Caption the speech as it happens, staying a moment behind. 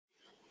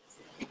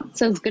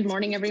So good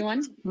morning,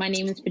 everyone. My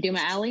name is Paduma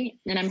Ali,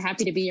 and I'm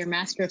happy to be your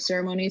Master of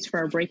Ceremonies for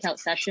our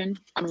breakout session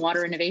on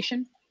water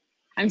innovation.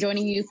 I'm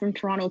joining you from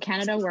Toronto,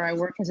 Canada, where I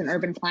work as an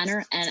urban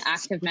planner and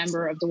active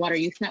member of the Water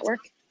Youth Network.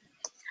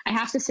 I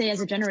have to say,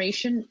 as a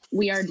generation,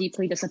 we are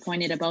deeply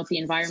disappointed about the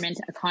environment,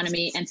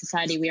 economy, and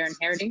society we are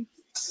inheriting.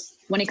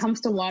 When it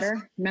comes to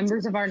water,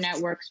 members of our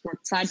networks work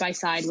side by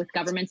side with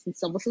governments and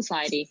civil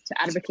society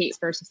to advocate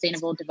for a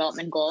sustainable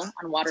development goal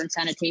on water and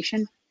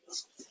sanitation.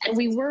 And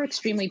we were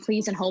extremely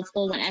pleased and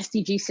hopeful when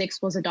SDG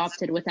 6 was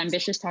adopted with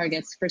ambitious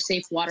targets for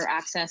safe water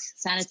access,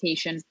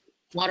 sanitation,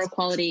 water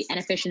quality, and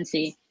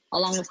efficiency,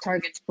 along with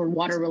targets for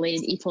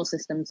water-related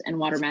ecosystems and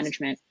water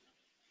management.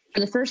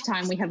 For the first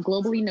time, we have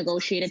globally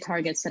negotiated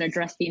targets that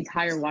address the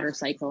entire water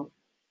cycle.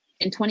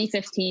 In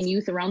 2015,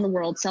 youth around the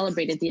world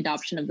celebrated the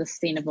adoption of the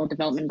Sustainable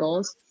Development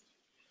Goals.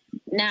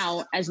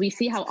 Now, as we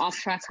see how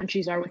off-track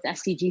countries are with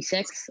SDG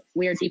 6,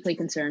 we are deeply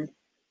concerned.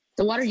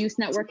 The Water Youth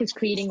Network is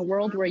creating a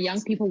world where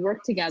young people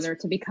work together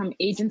to become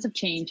agents of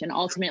change and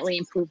ultimately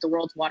improve the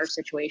world's water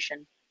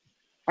situation.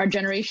 Our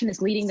generation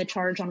is leading the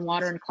charge on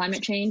water and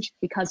climate change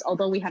because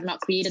although we have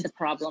not created the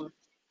problem,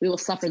 we will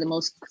suffer the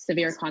most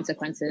severe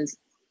consequences.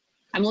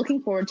 I'm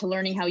looking forward to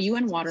learning how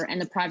UN Water and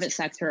the private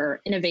sector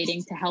are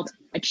innovating to help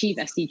achieve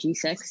SDG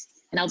 6,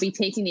 and I'll be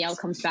taking the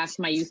outcomes back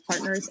to my youth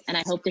partners, and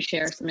I hope to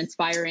share some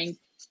inspiring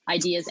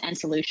ideas and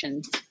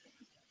solutions.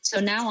 So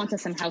now on to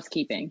some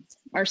housekeeping.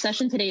 Our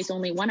session today is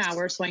only 1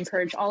 hour, so I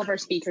encourage all of our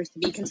speakers to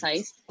be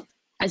concise.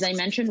 As I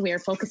mentioned, we are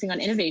focusing on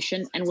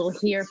innovation, and we'll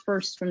hear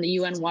first from the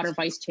UN Water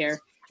Vice Chair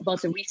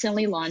about the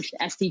recently launched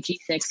SDG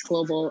 6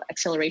 Global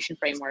Acceleration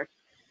Framework.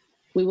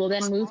 We will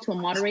then move to a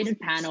moderated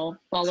panel,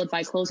 followed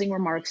by closing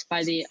remarks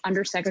by the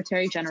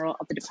Undersecretary General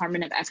of the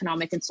Department of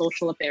Economic and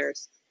Social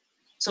Affairs.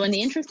 So in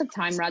the interest of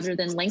time, rather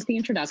than lengthy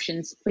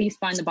introductions, please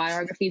find the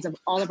biographies of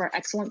all of our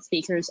excellent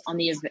speakers on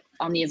the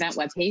event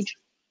webpage.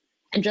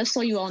 And just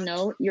so you all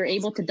know, you're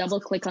able to double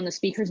click on the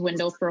speaker's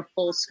window for a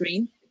full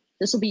screen.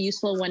 This will be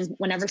useful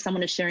whenever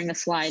someone is sharing a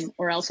slide,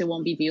 or else it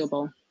won't be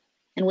viewable.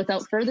 And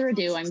without further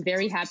ado, I'm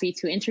very happy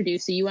to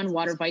introduce the UN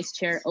Water Vice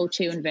Chair,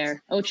 Oche Unver.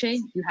 Oche,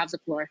 you have the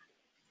floor.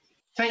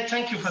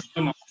 Thank you,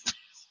 Fatima.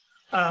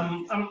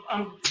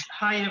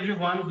 Hi,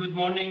 everyone. Good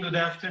morning, good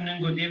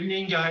afternoon, good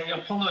evening. I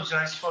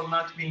apologize for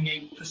not being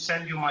able to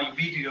send you my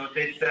video.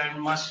 There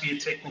must be a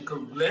technical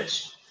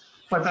glitch,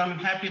 but I'm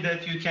happy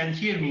that you can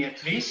hear me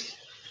at least.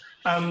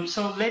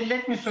 So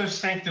let me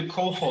first thank the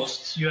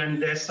co-hosts,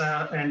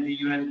 UNDESA and the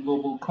UN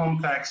Global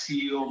Compact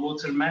CEO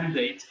Water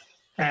Mandate,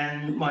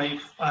 and my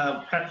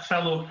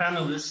fellow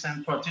panelists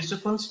and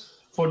participants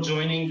for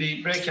joining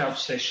the breakout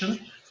session.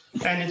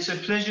 And it's a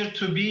pleasure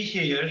to be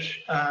here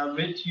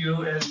with you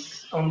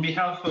on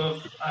behalf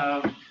of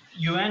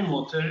UN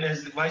Water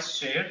as the Vice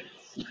Chair.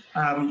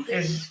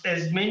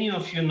 As many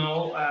of you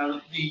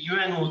know, the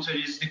UN Water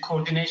is the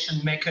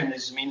coordination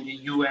mechanism in the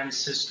UN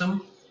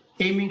system,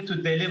 aiming to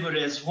deliver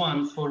as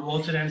one for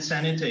water and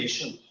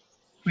sanitation.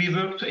 We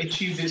work to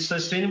achieve the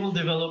Sustainable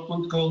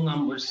Development Goal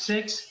number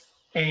 6,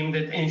 aimed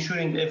at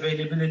ensuring the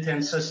availability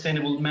and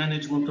sustainable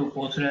management of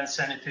water and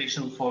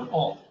sanitation for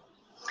all.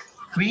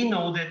 We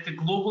know that the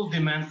global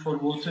demand for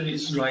water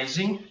is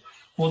rising,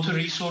 water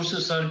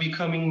resources are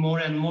becoming more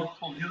and more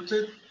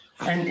polluted,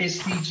 and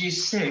SDG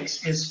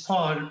 6 is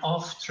far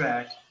off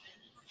track.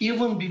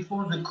 Even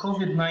before the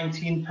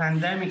COVID-19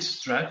 pandemic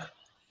struck,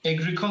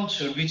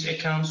 agriculture, which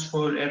accounts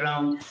for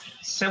around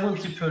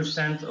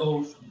 70%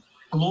 of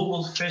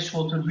global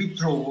freshwater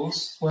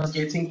withdrawals, was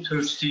getting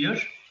thirstier,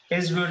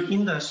 as were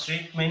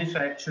industry,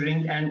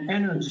 manufacturing, and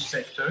energy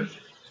sectors,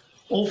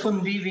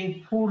 often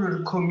leaving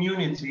poorer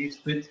communities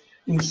with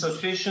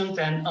insufficient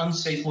and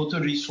unsafe water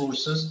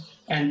resources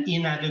and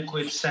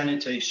inadequate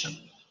sanitation.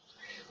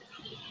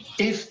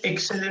 If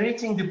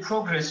accelerating the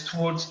progress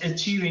towards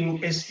achieving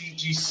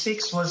SDG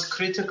 6 was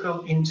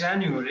critical in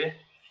January,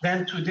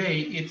 then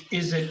today it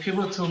is a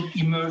pivotal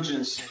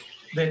emergency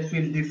that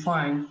will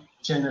define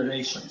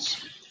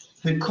generations.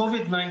 The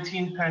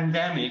COVID-19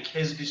 pandemic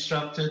has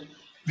disrupted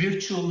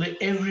virtually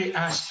every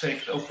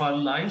aspect of our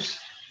lives,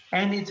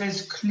 and it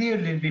has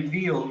clearly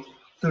revealed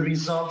the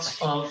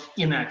results of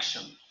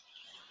inaction.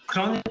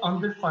 Chronic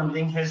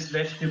underfunding has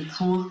left the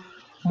poor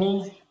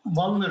more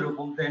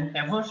vulnerable than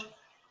ever,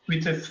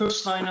 with a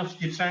first line of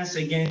defense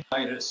against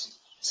virus,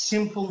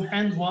 simple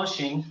hand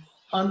washing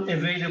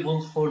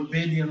unavailable for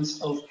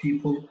billions of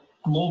people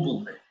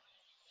globally.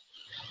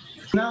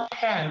 We now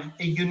have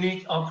a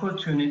unique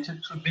opportunity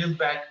to build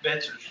back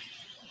better.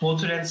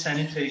 Water and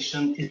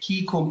sanitation is a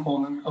key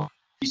component of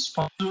the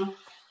response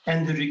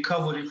and the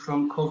recovery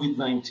from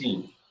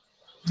COVID-19.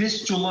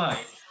 This July,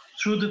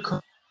 through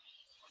the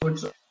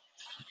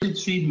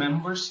 33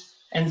 members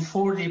and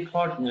 40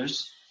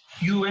 partners,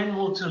 UN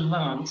Water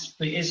launched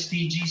the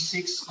SDG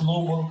 6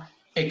 Global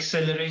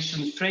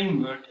Acceleration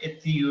Framework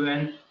at the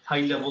UN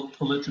High-Level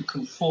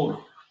Political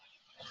Forum.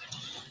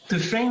 The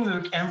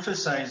framework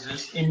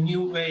emphasizes a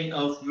new way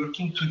of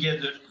working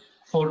together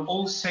for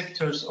all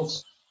sectors of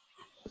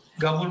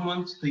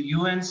government, the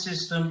UN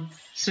system,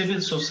 civil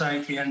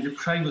society, and the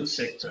private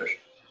sector,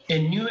 A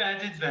new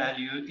added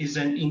value is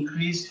an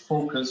increased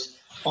focus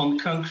on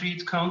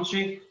concrete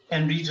country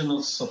and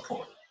regional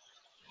support.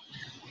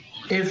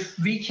 If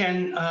we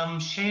can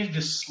share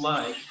this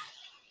slide,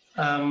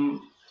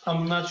 I'm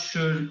not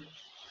sure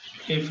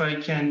if I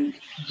can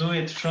do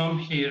it from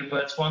here,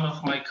 but one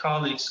of my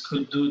colleagues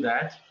could do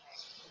that.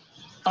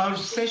 Our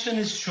session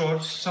is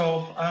short,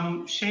 so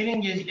I'm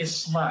sharing a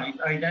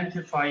slide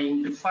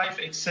identifying the 5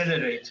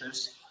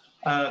 accelerators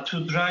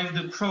to drive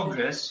the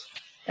progress,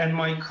 and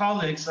my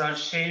colleagues are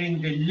sharing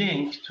the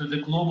link to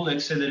the Global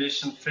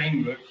Acceleration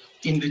Framework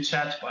in the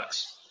chat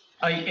box.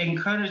 I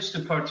encourage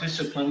the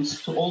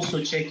participants to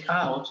also check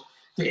out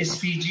the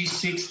SDG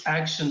 6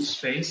 action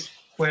space,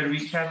 where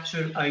we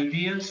capture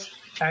ideas,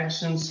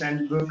 actions,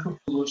 and workable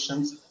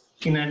solutions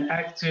in an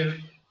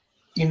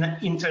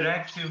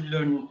interactive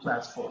learning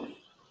platform.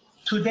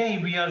 Today,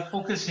 we are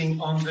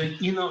focusing on the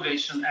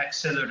innovation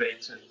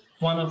accelerator,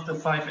 one of the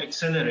 5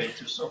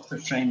 accelerators of the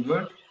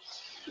framework.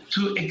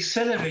 To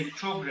accelerate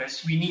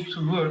progress, we need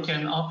to work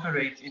and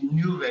operate in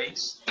new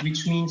ways,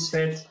 which means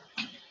that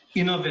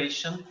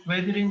innovation,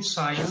 whether in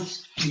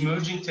science,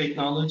 emerging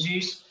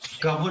technologies,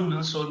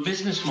 governance, or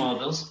business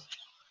models,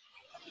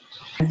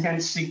 can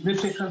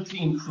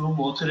significantly improve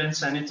water and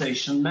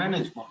sanitation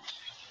management.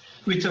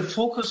 With a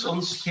focus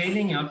on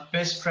scaling up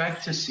best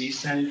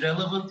practices and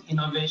relevant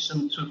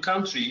innovation to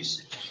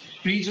countries,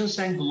 regions,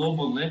 and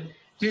globally,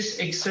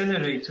 this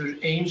accelerator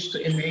aims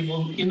to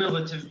enable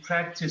innovative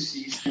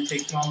practices and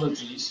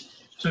technologies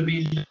to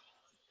be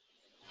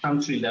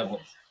country level.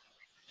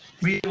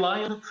 We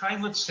rely on the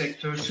private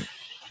sector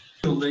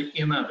to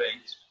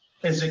innovate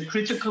as a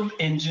critical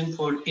engine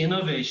for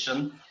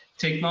innovation,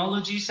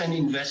 technologies, and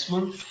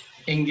investment,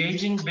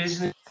 engaging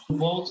business to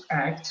both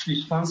act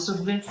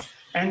responsibly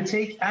and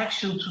take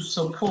action to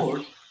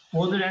support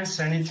water and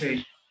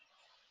sanitation,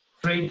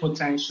 great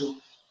potential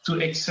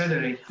to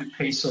accelerate the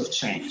pace of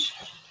change.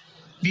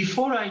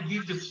 Before I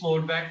give the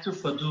floor back to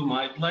Faduma,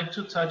 I'd like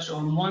to touch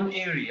on one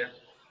area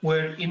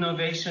where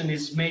innovation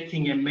is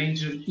making a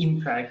major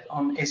impact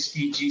on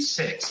SDG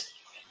 6.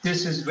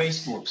 This is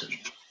wastewater.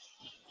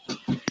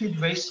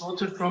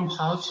 Wastewater from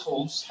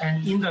households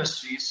and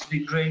industries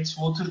degrades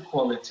water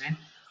quality,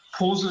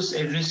 poses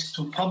a risk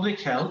to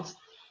public health,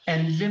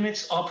 and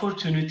limits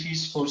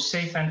opportunities for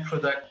safe and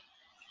productive.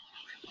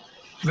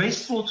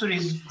 Wastewater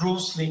is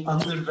grossly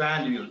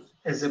undervalued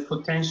as a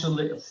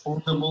potentially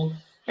affordable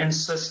and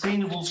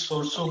sustainable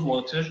source of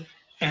water,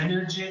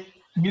 energy,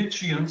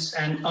 nutrients,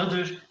 and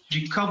other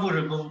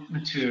recoverable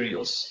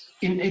materials.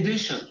 In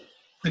addition,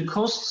 the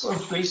costs of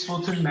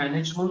wastewater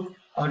management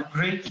are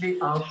greatly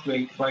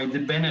outweighed by the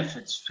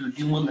benefits to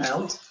human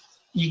health,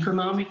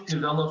 economic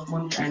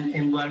development, and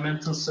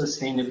environmental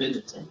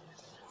sustainability,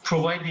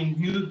 providing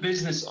new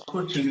business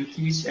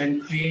opportunities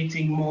and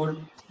creating more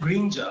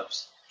green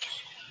jobs.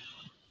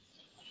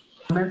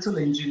 Environmental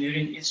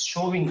engineering is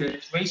showing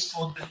that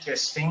wastewater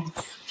testing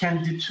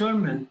can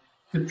determine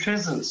the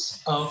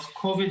presence of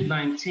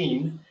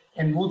COVID-19,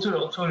 and water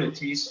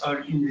authorities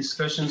are in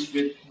discussions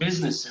with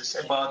businesses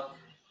about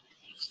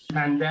the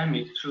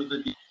pandemic through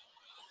the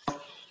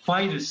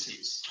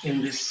viruses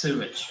in this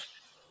sewage.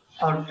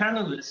 Our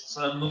panelists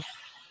are looking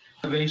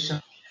at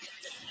innovation,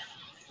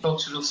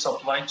 cultural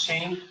supply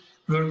chain,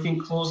 working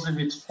closely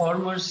with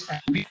farmers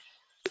and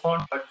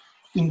farmers,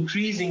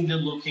 increasingly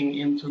looking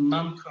into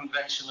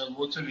non-conventional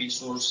water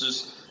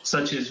resources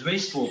such as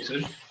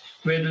wastewater,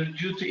 whether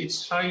due to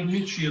its high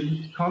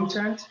nutrient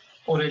content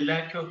or a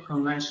lack of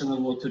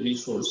conventional water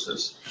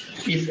resources.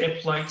 If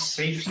applied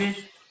safely,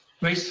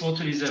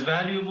 wastewater is a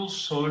valuable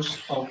source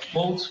of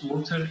both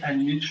water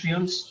and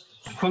nutrients,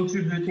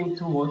 contributing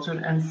to water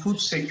and food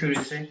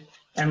security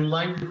and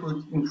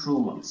livelihood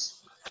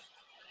improvements.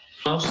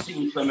 Allows the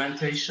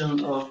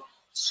implementation of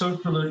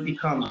circular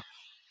economy.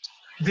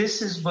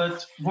 This is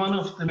but one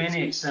of the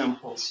many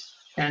examples,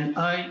 and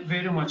I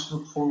very much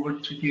look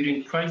forward to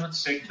hearing private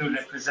sector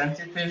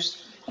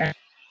representatives and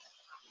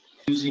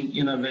using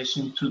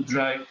innovation to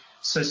drive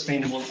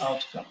sustainable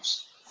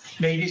outcomes.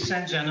 Ladies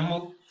and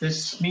gentlemen,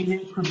 this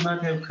meeting could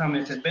not have come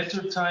at a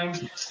better time.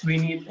 We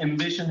need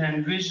ambition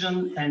and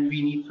vision, and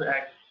we need to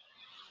act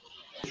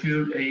to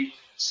secure a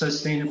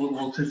sustainable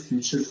water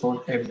future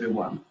for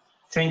everyone.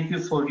 Thank you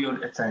for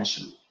your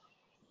attention.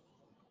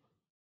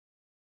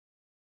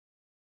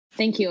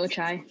 Thank you,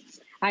 Ochai.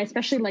 I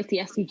especially like the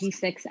SDG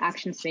 6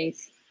 action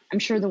space. I'm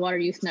sure the Water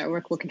Youth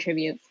Network will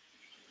contribute.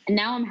 And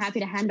now I'm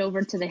happy to hand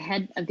over to the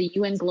head of the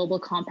UN Global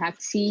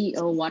Compact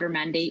CEO Water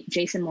Mandate,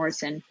 Jason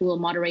Morrison, who will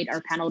moderate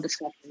our panel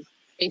discussion.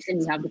 Jason,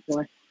 you have the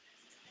floor.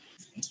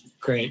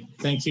 Great.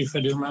 Thank you,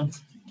 Faduma.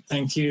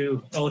 Thank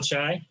you,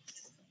 Ochai.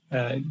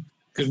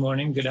 Good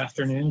morning, good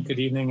afternoon, good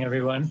evening,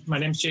 everyone. My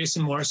name is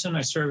Jason Morrison.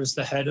 I serve as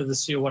the head of the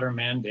Sea Water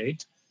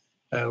Mandate,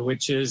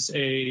 which is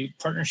a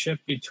partnership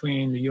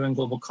between the UN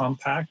Global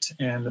Compact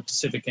and the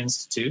Pacific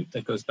Institute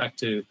that goes back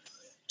to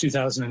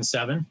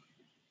 2007.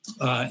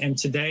 And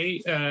today,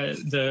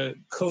 the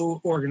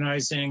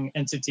co-organizing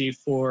entity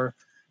for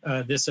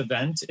this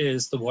event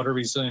is the Water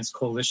Resilience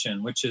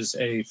Coalition, which is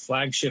a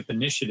flagship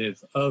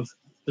initiative of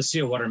the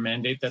Sea Water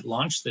Mandate that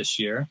launched this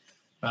year.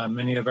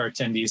 Many of our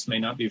attendees may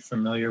not be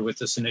familiar with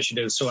this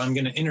initiative, so I'm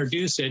going to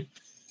introduce it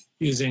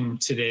using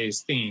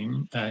today's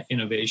theme,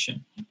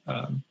 innovation.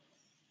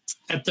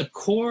 At the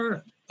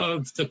core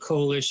of the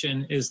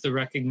coalition is the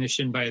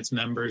recognition by its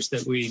members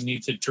that we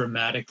need to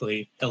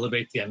dramatically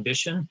elevate the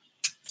ambition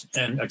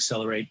and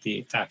accelerate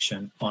the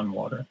action on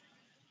water.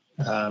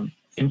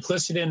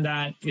 Implicit in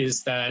that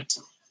is that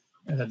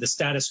the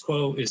status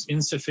quo is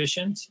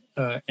insufficient,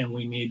 and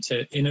we need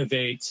to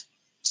innovate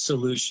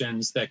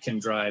solutions that can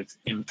drive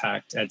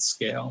impact at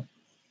scale.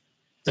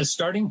 The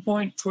starting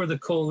point for the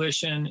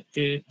coalition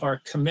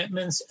are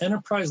commitments,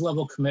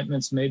 enterprise-level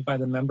commitments made by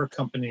the member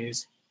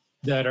companies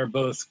that are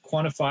both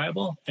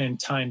quantifiable and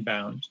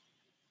time-bound.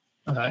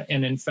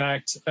 And in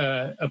fact,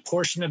 a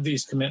portion of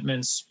these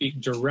commitments speak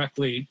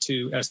directly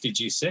to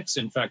SDG 6.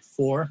 In fact,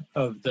 4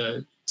 of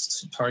the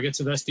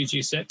targets of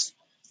SDG 6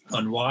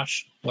 on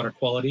wash, water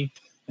quality,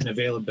 and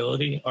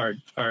availability are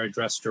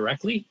addressed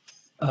directly,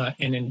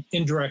 and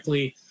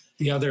indirectly,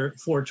 the other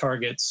 4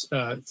 targets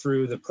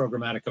through the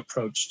programmatic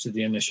approach to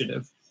the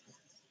initiative.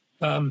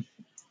 I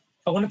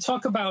want to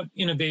talk about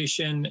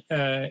innovation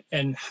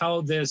and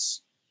how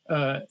this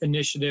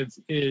initiative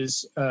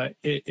is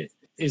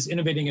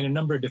innovating in a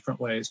number of different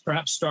ways,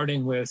 perhaps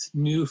starting with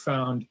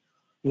newfound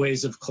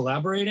ways of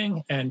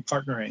collaborating and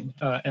partnering.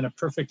 And a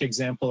perfect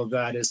example of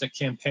that is a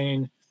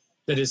campaign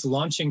that is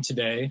launching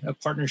today, a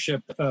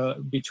partnership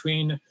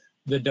between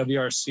the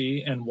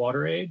WRC and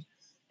WaterAid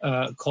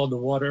called the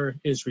Water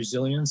is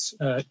Resilience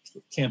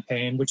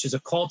campaign, which is a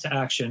call to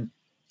action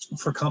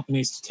for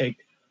companies to take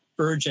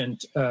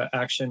urgent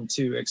action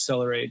to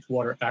accelerate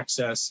water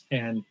access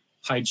and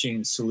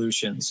hygiene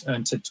solutions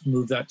and to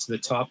move that to the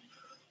top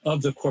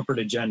of the corporate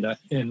agenda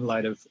in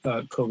light of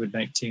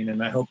COVID-19.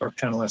 And I hope our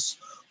panelists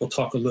will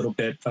talk a little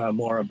bit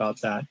more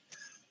about that.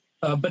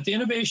 But the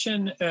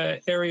innovation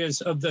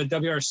areas of the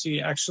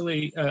WRC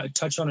actually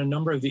touch on a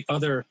number of the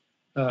other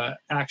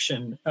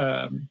action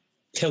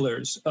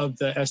pillars of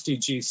the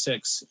SDG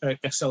 6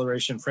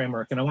 acceleration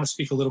framework. And I want to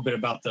speak a little bit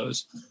about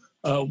those.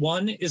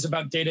 One is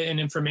about data and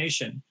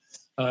information.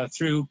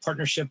 Through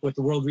partnership with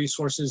the World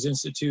Resources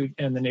Institute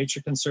and the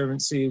Nature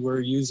Conservancy, we're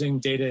using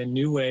data in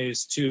new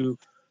ways to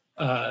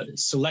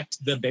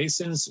select the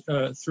basins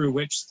through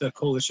which the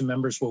coalition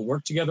members will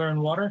work together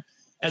on water,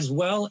 as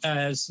well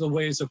as the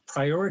ways of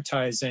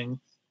prioritizing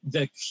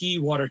the key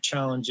water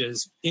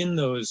challenges in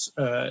those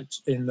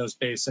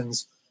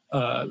basins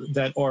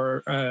that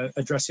are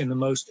addressing the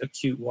most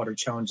acute water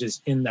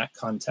challenges in that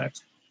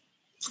context.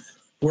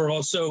 We're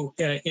also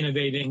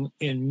innovating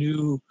in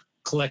new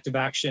collective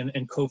action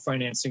and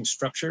co-financing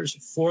structures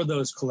for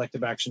those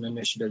collective action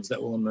initiatives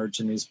that will emerge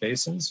in these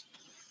basins.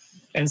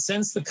 And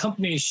since the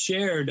companies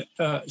share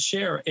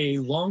a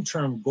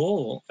long-term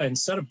goal and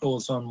set of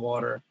goals on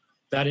water,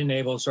 that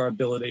enables our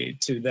ability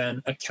to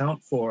then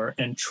account for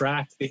and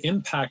track the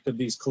impact of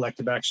these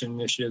collective action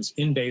initiatives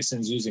in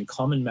basins using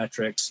common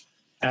metrics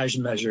as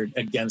measured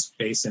against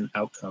basin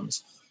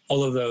outcomes.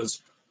 All of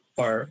those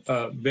are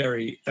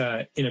very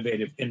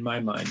innovative in my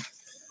mind.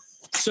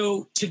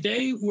 So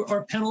today,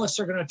 our panelists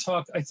are going to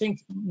talk, I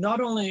think, not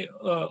only,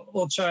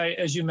 Olcay,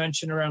 as you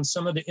mentioned, around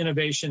some of the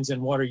innovations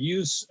in water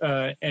use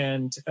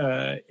and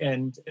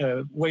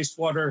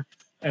wastewater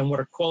and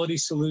water quality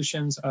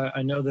solutions.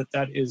 I know that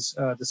that is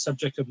the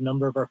subject of a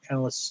number of our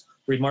panelists'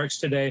 remarks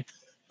today,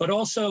 but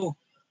also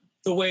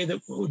the way that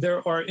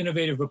there are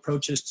innovative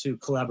approaches to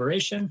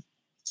collaboration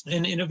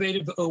and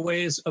innovative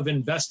ways of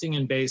investing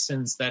in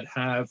basins that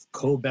have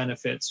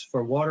co-benefits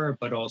for water,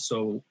 but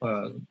also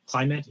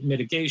climate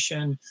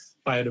mitigation,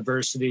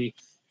 biodiversity,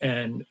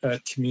 and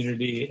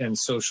community and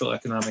social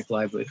economic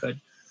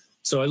livelihood.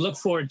 So I look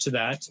forward to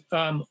that.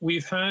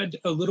 We've had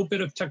a little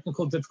bit of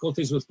technical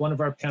difficulties with one of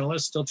our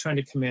panelists still trying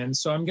to come in.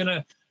 So I'm going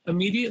to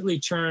immediately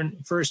turn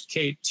first,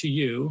 Kate, to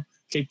you,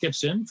 Kate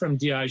Gibson from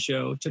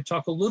Diageo, to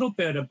talk a little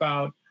bit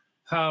about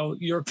how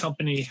your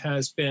company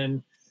has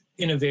been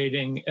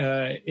innovating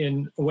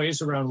in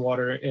ways around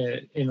water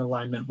in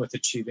alignment with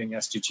achieving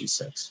SDG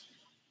 6.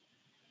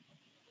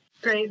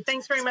 Great,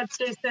 thanks very much,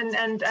 Jason.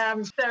 And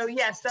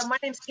so my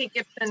name's Kate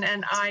Gibson,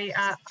 and I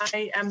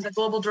am the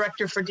Global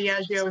Director for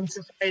Diageo and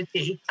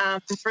Society.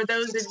 For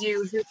those of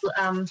you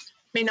who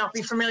may not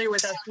be familiar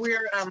with us,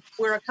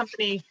 we're a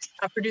company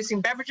producing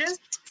beverages.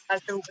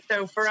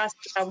 So for us,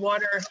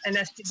 water and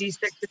SDG 6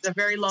 is a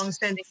very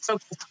long-standing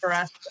focus for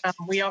us.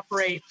 We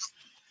operate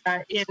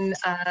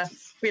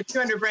we have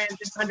 200 brands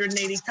in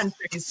 180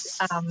 countries,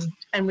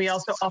 and we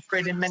also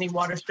operate in many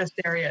water-stressed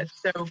areas.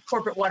 So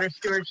corporate water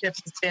stewardship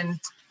has been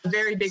a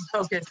very big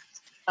focus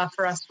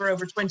for us for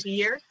over 20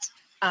 years,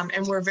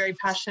 and we're very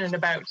passionate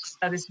about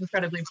this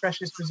incredibly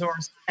precious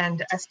resource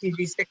and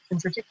SDG 6 in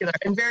particular.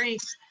 And very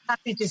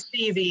happy to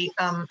see the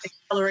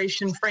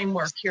acceleration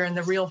framework here and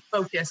the real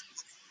focus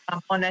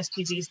on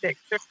SDG 6.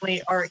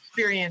 Certainly our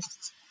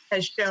experience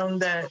has shown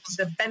the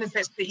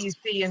benefits that you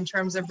see in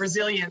terms of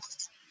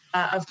resilience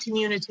of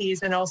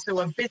communities and also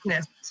of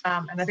business.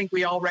 And I think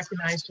we all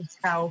recognize just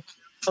how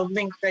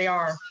linked they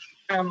are.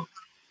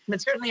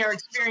 but certainly our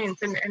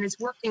experience, and it's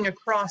working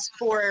across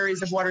 4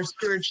 areas of water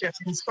stewardship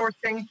and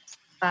sourcing.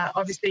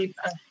 Obviously,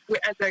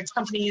 as a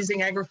company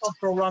using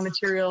agricultural raw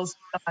materials,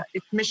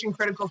 it's mission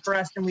critical for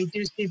us, and we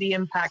do see the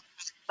impact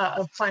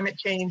of climate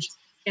change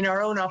in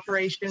our own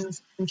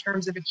operations in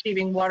terms of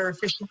achieving water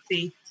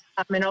efficiency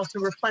and also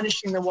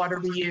replenishing the water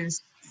we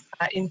use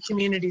in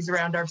communities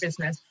around our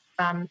business,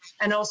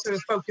 and also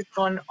focus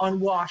on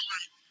WASH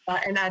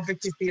and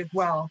advocacy as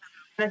well.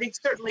 And I think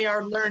certainly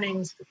our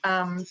learnings,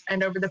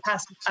 and over the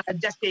past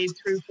decade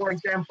through, for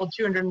example,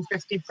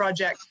 250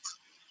 projects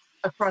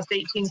across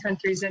 18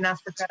 countries in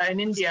Africa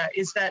and India,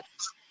 is that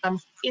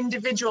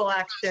individual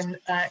action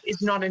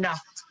is not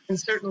enough. And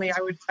certainly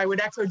I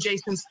would echo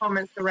Jason's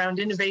comments around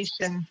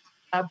innovation,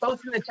 both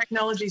in the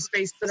technology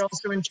space, but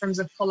also in terms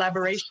of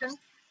collaboration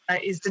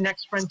is the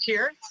next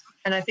frontier.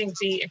 And I think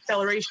the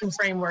acceleration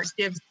framework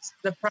gives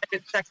the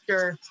private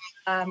sector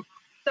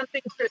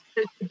something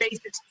to base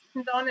its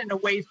on and a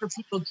way for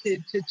people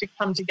to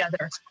come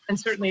together. And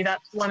certainly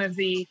that's one of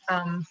the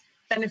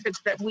benefits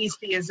that we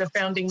see as a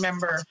founding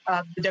member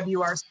of the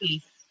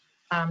WRC,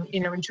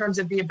 in terms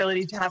of the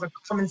ability to have a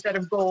common set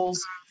of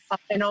goals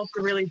and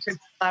also really to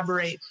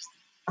collaborate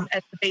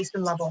at the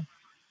basin level.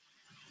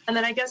 And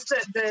then I guess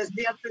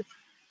the other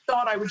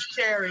thought I would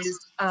share is,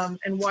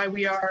 and why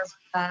we are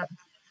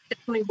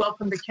definitely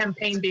welcome the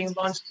campaign being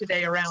launched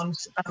today around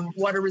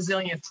water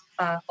resilience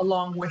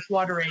along with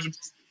WaterAid,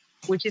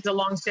 which is a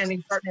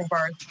longstanding partner of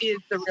ours, is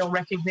the real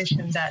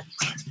recognition that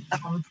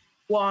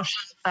WASH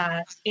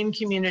in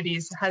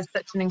communities has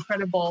such an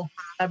incredible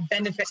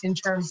benefit in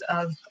terms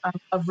of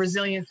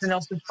resilience and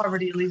also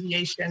poverty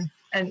alleviation.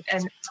 And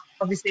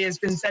obviously, as has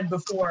been said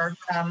before,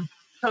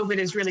 COVID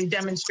has really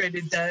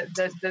demonstrated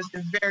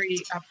the very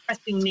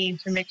pressing need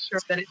to make sure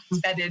that it's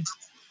embedded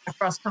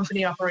across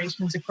company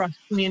operations, across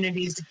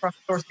communities, across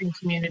sourcing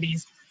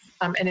communities,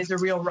 and is a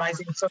real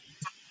rising focus.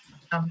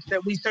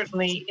 So we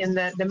certainly, in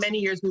the many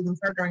years we've been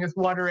partnering with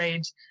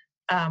WaterAid,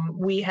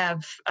 we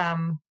have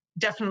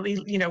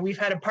definitely, we've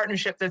had a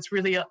partnership that's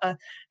really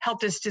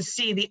helped us to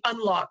see the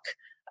unlock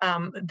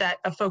that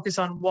a focus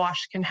on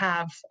WASH can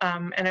have.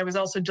 And I was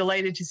also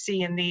delighted to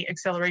see in the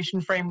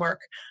acceleration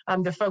framework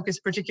the focus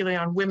particularly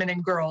on women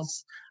and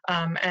girls,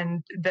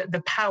 and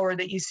the power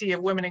that you see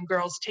of women and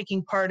girls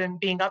taking part in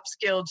being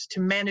upskilled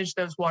to manage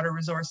those water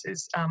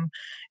resources.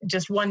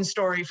 Just one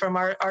story from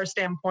our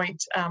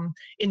standpoint,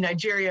 in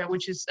Nigeria,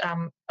 which is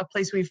a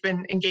place we've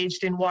been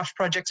engaged in WASH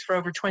projects for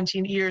over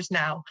 20 years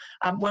now.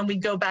 When we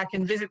go back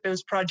and visit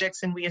those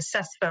projects and we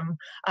assess them,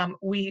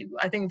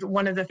 I think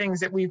one of the things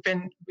that we've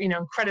been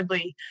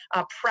incredibly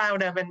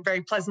proud of and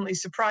very pleasantly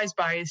surprised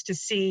by is to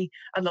see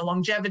the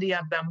longevity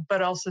of them,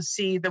 but also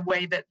see the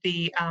way that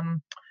the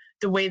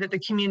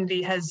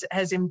community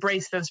has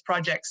embraced those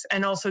projects,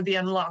 and also the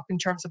unlock in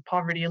terms of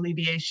poverty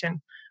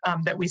alleviation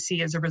that we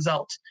see as a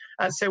result.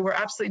 So we're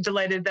absolutely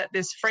delighted that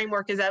this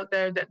framework is out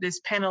there, that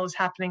this panel is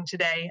happening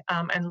today,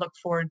 and look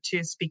forward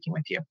to speaking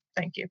with you.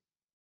 Thank you.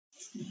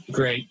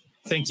 Great.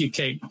 Thank you,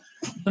 Kate.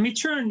 Let me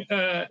turn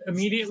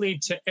immediately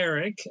to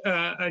Eric.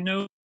 I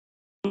know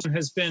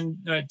has been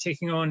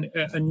taking on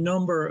a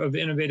number of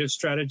innovative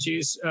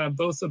strategies,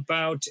 both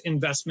about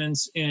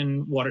investments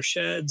in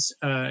watersheds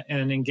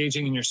and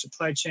engaging in your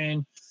supply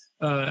chain,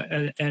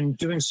 and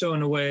doing so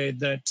in a way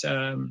that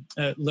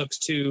looks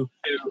to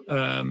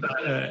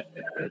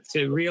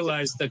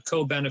realize the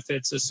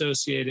co-benefits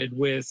associated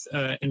with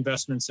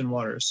investments in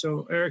water.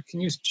 So, Eric,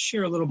 can you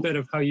share a little bit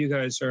of how you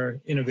guys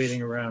are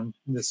innovating around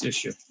this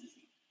issue?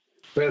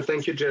 Well,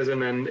 thank you,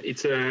 Jason, and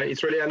it's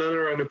really an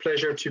honor and a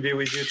pleasure to be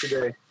with you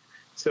today.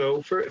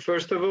 So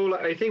first of all,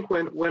 I think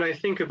when I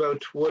think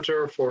about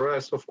water for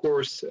us, of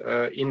course,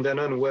 in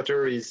Danone,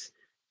 water is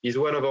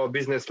one of our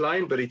business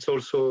lines, but it's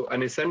also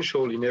an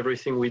essential in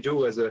everything we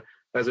do as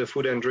a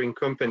food and drink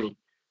company.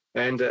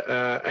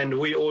 And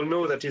we all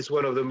know that it's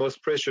one of the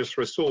most precious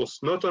resources,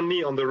 not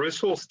only on the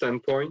resource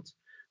standpoint,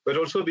 but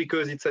also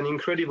because it's an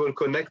incredible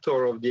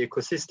connector of the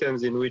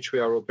ecosystems in which we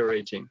are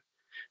operating.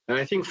 And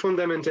I think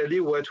fundamentally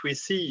what we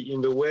see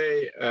in the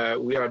way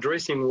we are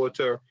addressing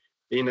water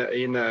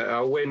in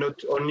our way not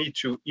only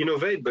to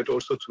innovate, but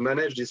also to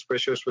manage this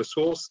precious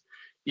resource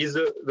is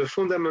the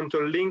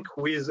fundamental link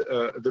with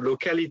the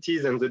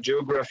localities and the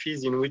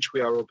geographies in which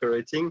we are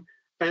operating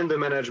and the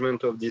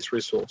management of this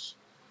resource.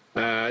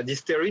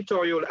 This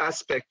territorial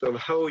aspect of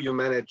how you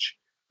manage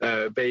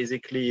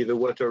basically the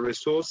water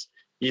resource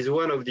is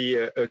one of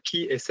the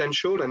key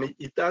essential, and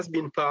it has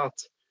been part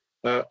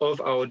of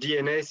our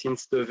DNA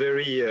since the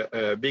very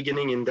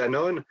beginning in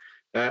Danone.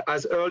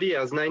 As early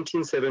as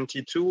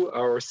 1972,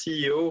 our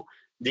CEO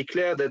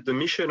declared that the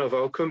mission of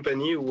our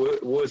company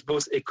was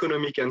both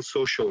economic and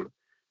social.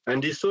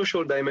 And the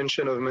social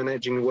dimension of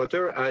managing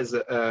water, as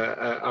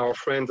our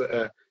friend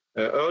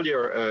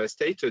earlier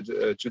stated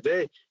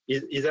today,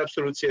 is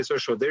absolutely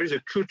essential. There is a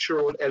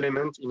cultural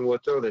element in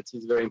water that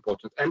is very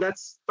important. And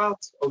that's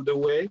part of the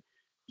way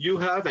you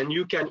have and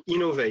you can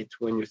innovate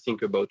when you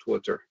think about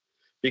water.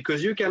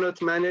 Because you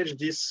cannot manage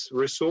this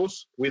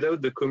resource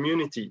without the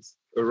communities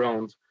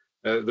around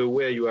the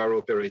way you are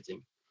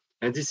operating.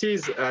 And this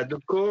is at the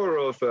core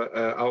of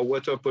our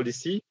water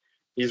policy,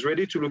 is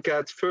really to look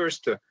at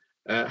first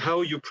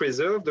how you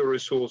preserve the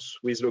resource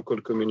with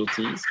local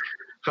communities,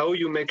 how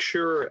you make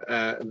sure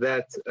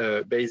that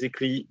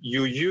basically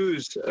you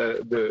use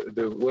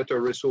the water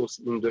resource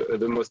in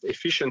the most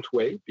efficient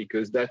way,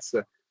 because that's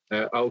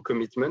our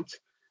commitment,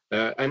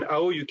 and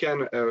how you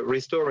can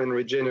restore and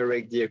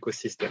regenerate the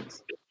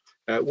ecosystems.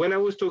 When I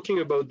was talking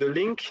about the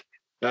link,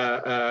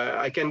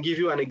 I can give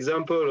you an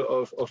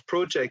example of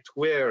project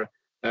where,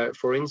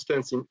 for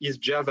instance, in East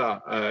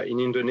Java in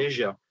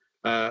Indonesia,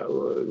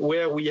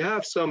 where we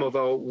have some of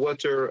our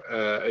water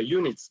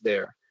units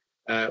there.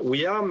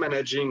 We are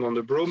managing on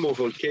the Bromo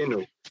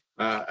volcano,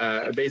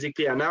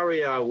 basically an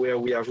area where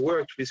we have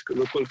worked with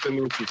local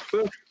communities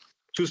first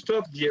to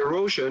stop the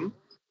erosion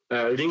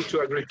linked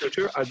to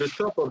agriculture at the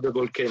top of the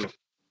volcano,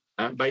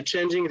 by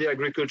changing the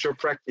agriculture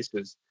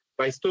practices,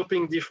 by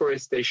stopping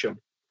deforestation.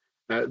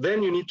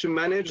 Then you need to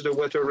manage the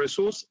water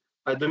resource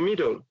at the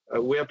middle,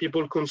 where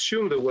people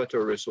consume the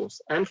water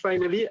resource. And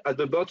finally, at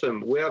the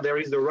bottom, where there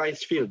is the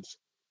rice fields,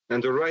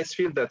 and the rice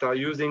fields that are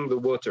using the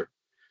water.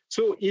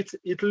 So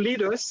it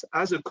leads us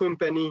as a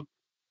company,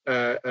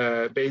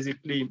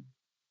 basically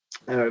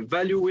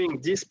valuing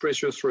this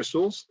precious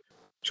resource,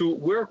 to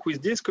work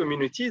with these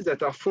communities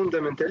that are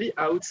fundamentally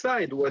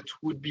outside what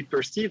would be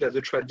perceived as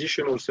a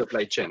traditional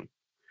supply chain.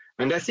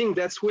 And I think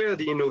that's where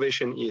the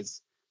innovation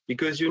is,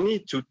 because you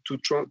need to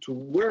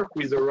work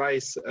with the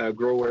rice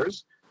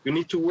growers, you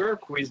need to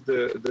work with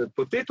the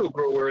potato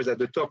growers at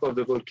the top of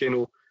the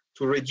volcano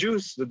to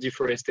reduce the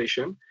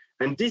deforestation.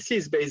 And this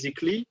is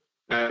basically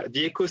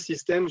the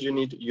ecosystems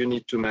you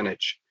need to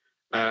manage.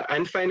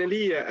 And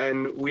finally,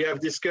 and we have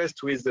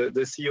discussed with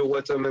the CEO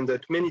Waterman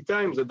that many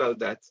times about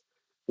that,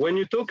 when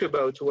you talk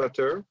about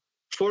water,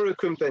 for a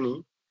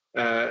company,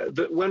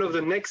 one of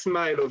the next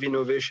mile of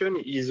innovation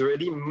is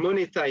really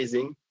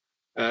monetizing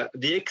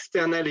the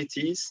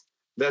externalities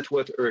that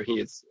water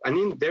is. I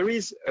mean, there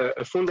is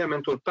a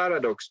fundamental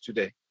paradox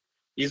today,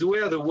 is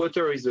where the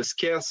water is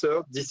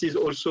scarcer, this is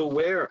also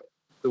where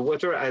the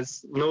water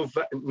has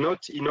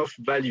not enough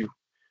value.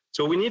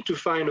 So we need to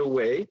find a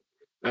way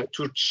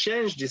to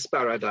change this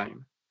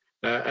paradigm.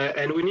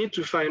 And we need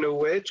to find a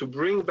way to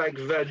bring back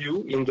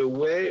value in the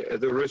way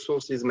the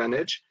resource is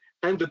managed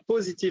and the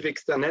positive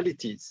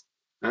externalities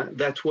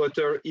that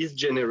water is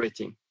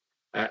generating.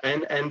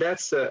 And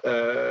that's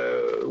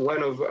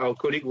one of our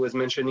colleagues was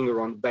mentioning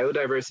around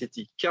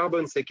biodiversity,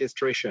 carbon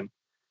sequestration.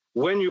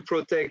 When you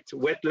protect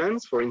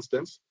wetlands, for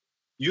instance,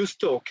 you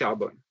store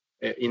carbon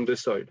in the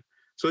soil.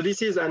 So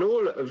this is an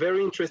all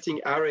very interesting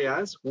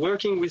areas,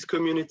 working with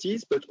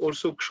communities, but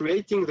also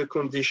creating the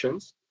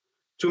conditions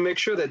to make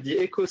sure that the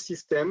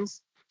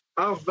ecosystems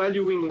are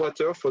valuing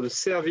water for the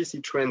service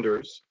it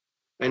renders.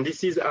 And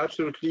this is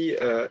absolutely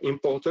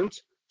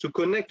important to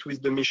connect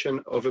with the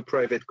mission of a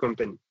private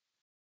company.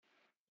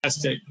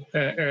 Fantastic,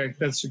 Eric.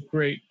 That's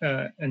great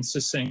and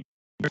succinct,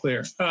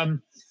 clear.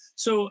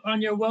 So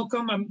Anya,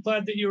 welcome. I'm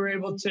glad that you were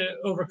able to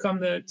overcome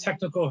the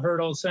technical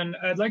hurdles. And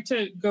I'd like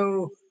to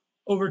go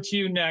over to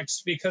you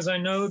next, because I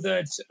know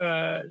that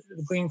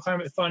the Clean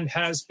Climate Fund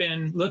has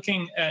been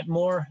looking at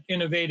more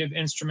innovative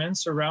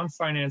instruments around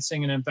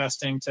financing and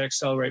investing to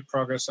accelerate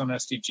progress on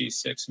SDG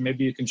 6.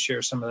 Maybe you can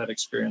share some of that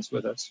experience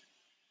with us.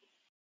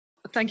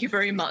 Thank you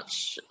very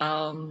much.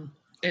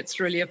 It's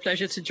really a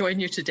pleasure to join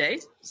you today.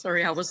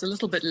 Sorry, I was a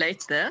little bit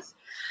late there.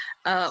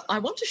 I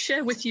want to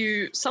share with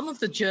you some of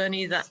the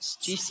journey that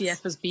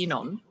GCF has been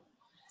on.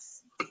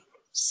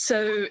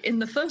 So in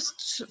the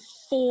first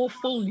 4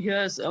 full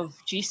years of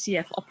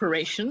GCF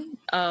operation,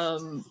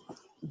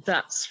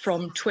 that's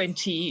from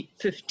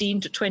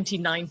 2015 to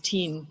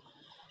 2019,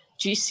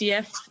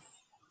 GCF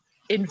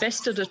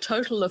invested a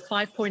total of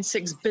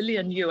 $5.6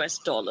 billion US.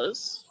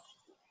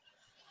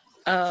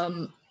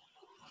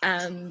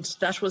 And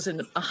that was in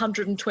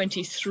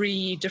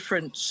 123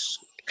 different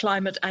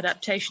climate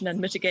adaptation and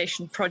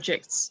mitigation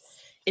projects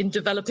in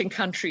developing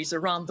countries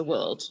around the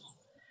world.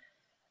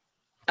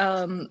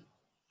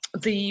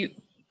 The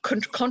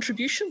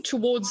contribution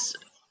towards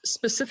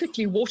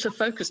specifically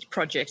water-focused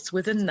projects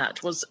within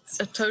that was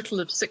a total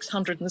of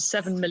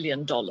 $607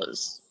 million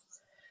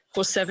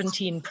for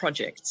 17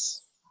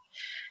 projects.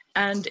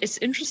 And it's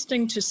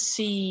interesting to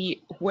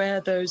see where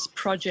those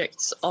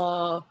projects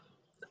are,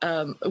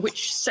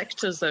 which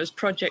sectors those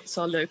projects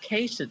are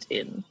located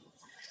in.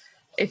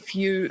 If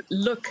you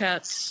look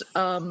at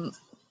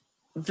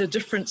the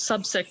different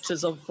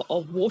subsectors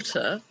of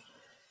water,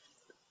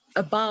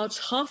 about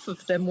half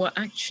of them were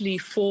actually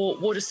for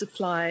water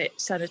supply,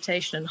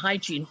 sanitation, and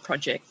hygiene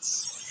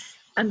projects,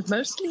 and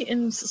mostly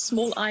in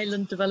small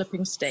island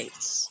developing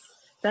states.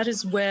 That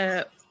is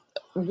where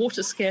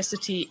water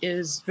scarcity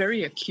is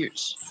very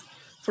acute.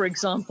 For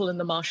example, in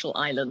the Marshall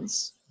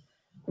Islands,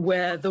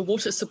 where the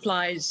water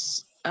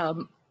supplies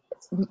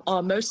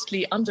are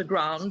mostly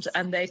underground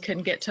and they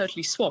can get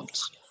totally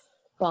swamped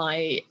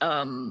by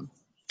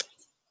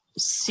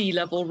sea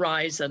level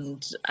rise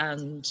and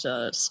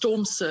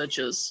storm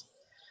surges.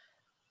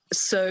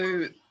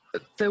 So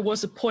there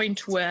was a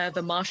point where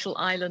the Marshall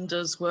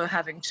Islanders were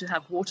having to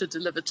have water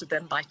delivered to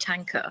them by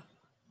tanker.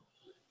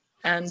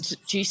 And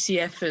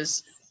GCF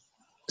is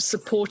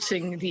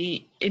supporting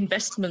the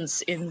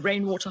investments in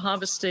rainwater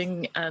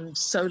harvesting and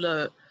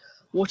solar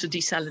water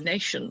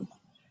desalination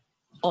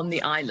on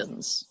the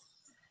islands.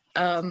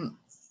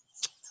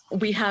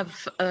 We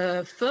have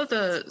a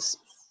further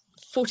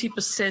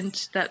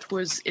 40% that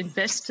was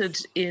invested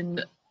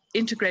in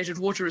integrated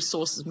water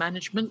resources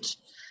management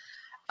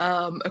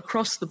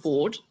across the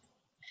board.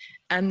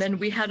 And then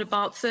we had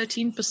about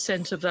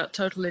 13% of that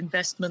total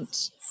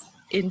investment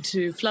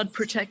into flood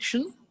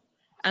protection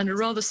and a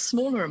rather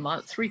smaller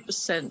amount,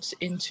 3%,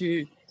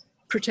 into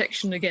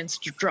protection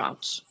against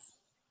drought.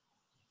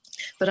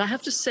 But I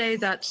have to say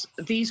that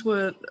these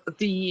were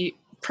the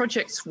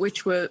projects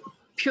which were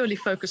purely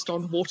focused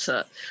on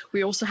water.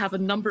 We also have a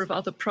number of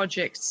other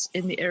projects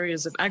in the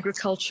areas of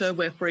agriculture,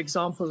 where, for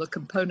example, a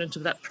component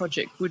of that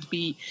project would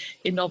be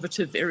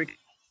innovative irrigation.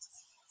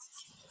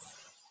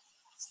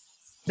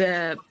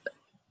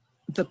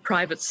 The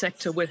private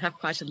sector would have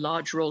quite a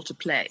large role to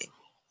play.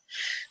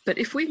 But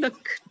if we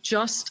look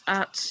just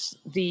at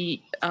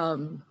the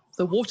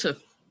water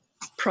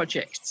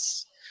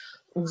projects,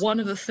 one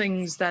of the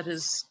things that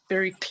is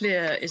very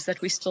clear is that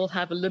we still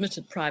have a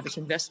limited private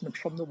investment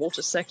from the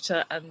water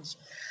sector, and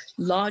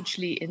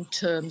largely in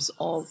terms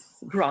of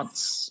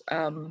grants.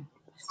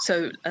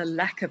 So a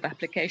lack of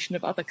application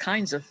of other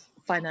kinds of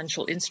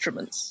financial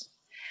instruments.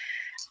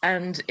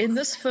 And in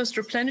this first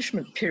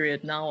replenishment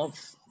period now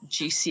of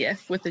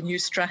GCF with the new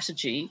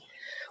strategy,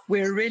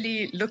 we're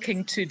really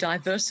looking to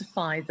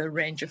diversify the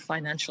range of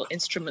financial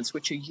instruments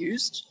which are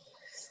used.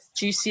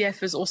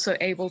 GCF is also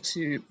able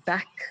to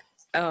back,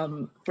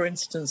 for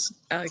instance,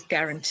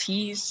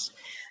 guarantees.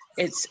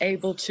 It's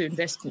able to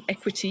invest in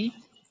equity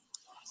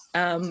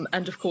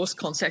and, of course,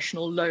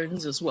 concessional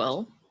loans as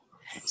well.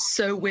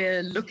 So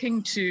we're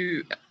looking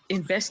to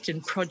invest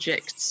in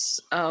projects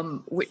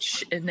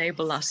which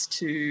enable us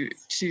to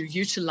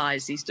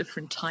utilize these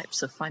different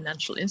types of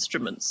financial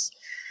instruments,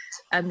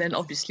 and then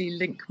obviously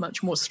link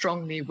much more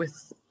strongly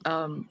with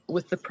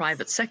the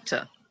private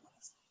sector.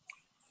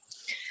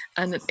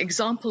 And an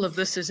example of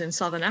this is in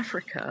Southern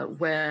Africa,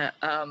 where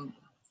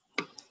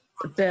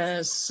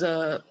there's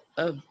a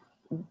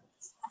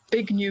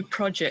big new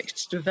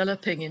project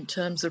developing in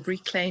terms of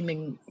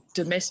reclaiming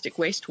domestic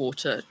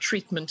wastewater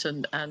treatment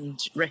and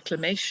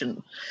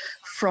reclamation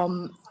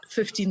from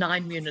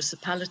 59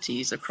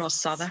 municipalities across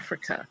South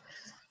Africa.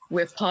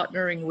 We're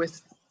partnering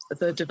with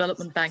the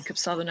Development Bank of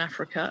Southern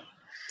Africa,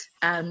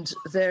 and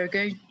there are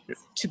going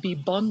to be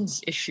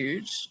bonds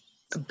issued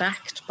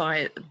backed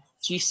by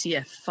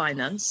GCF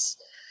finance,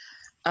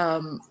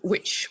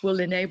 which will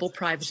enable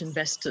private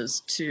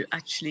investors to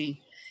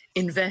actually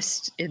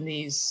invest in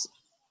these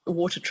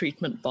water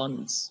treatment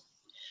bonds.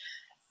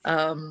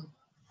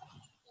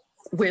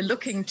 We're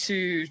looking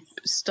to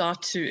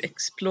start to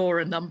explore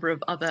a number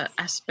of other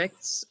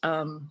aspects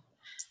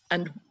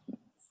and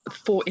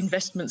for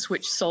investments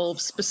which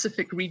solve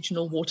specific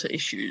regional water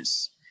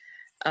issues.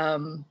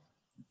 And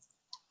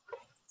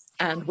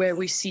where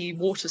we see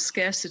water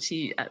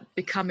scarcity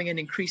becoming an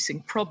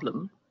increasing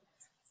problem,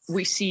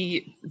 we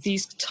see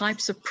these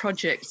types of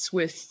projects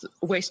with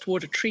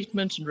wastewater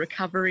treatment and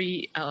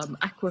recovery,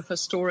 aquifer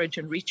storage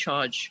and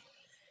recharge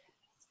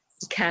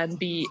can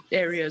be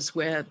areas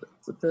where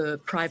the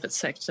private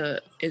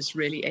sector is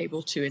really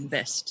able to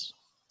invest.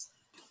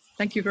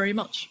 Thank you very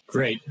much.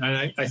 Great.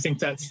 I think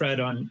that thread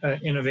on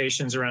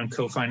innovations around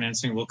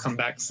co-financing will come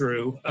back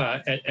through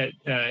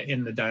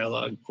in the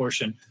dialogue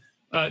portion.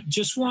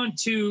 Just want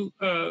to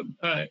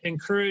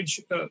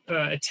encourage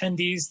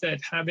attendees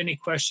that have any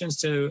questions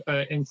to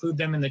include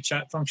them in the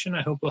chat function.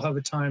 I hope we'll have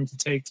a time to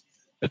take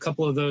a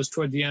couple of those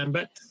toward the end.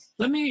 But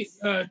let me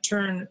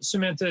turn,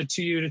 Samantha,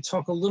 to you to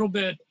talk a little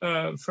bit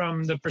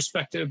from the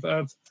perspective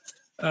of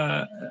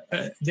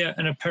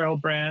an apparel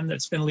brand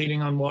that's been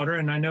leading on water.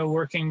 And I know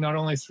working not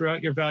only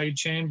throughout your value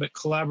chain, but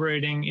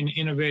collaborating in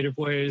innovative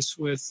ways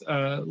with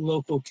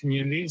local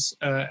communities,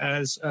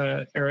 as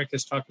Eric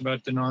has talked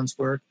about Danon's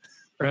work.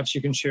 Perhaps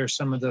you can share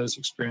some of those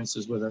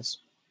experiences with us.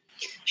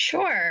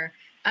 Sure.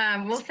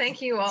 Well,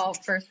 thank you all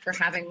first for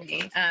having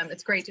me.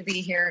 It's great to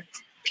be here.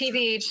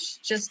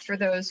 PVH, just for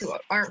those who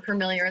aren't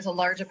familiar, is a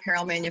large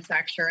apparel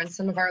manufacturer, and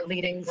some of our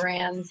leading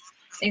brands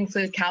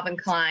include Calvin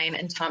Klein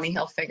and Tommy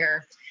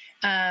Hilfiger.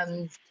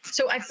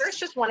 So I first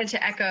just wanted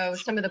to echo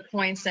some of the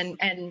points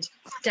and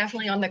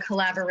definitely on the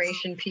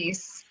collaboration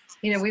piece.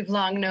 You know, we've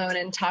long known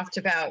and talked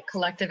about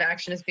collective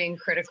action as being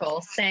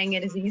critical. Saying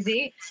it is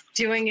easy,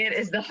 doing it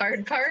is the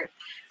hard part.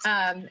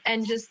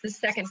 And just the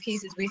second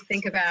piece as we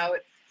think about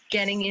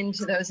getting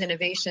into those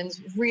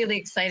innovations, really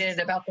excited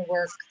about the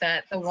work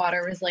that the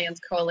Water Resilience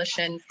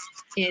Coalition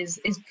is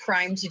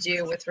primed to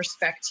do with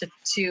respect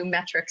to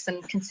metrics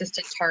and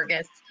consistent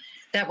targets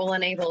that will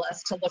enable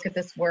us to look at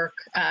this work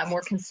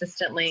more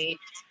consistently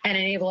and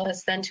enable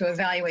us then to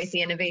evaluate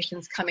the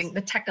innovations coming,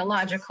 the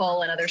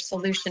technological and other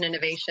solution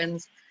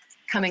innovations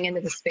coming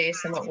into the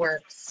space and what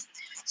works.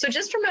 So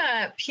just from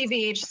a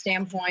PVH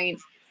standpoint,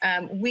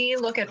 We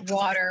look at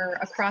water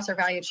across our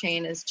value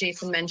chain, as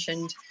Jason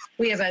mentioned.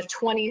 We have a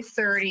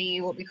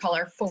 2030, what we call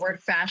our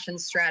forward fashion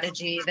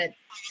strategy that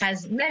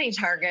has many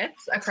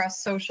targets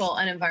across social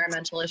and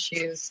environmental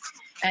issues.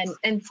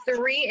 And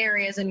three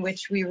areas in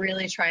which we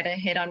really try to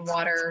hit on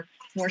water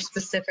more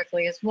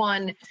specifically is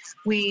one,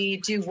 we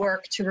do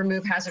work to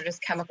remove hazardous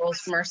chemicals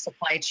from our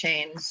supply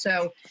chain.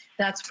 So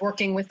that's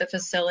working with the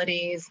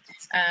facilities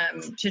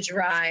to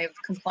drive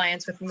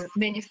compliance with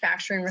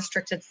manufacturing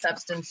restricted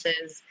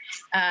substances.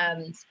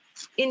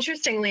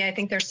 Interestingly, I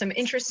think there's some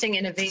interesting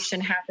innovation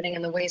happening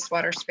in the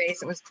wastewater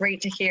space. It was great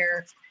to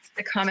hear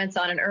the comments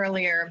on it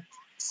earlier.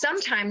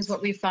 Sometimes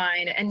what we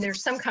find, and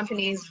there's some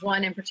companies,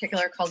 one in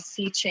particular called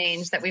Sea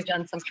Change that we've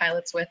done some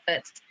pilots with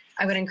that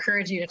I would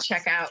encourage you to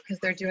check out because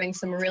they're doing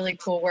some really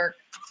cool work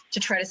to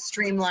try to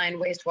streamline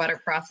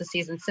wastewater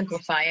processes and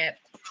simplify it.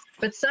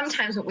 But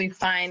sometimes what we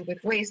find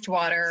with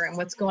wastewater and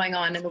what's going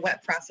on in the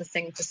wet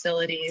processing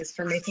facilities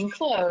for making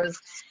clothes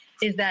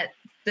is that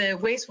the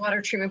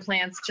wastewater treatment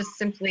plants just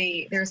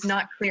simply, there's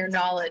not clear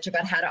knowledge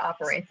about how to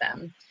operate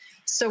them.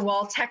 So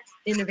while tech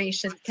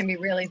innovations can be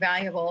really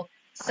valuable,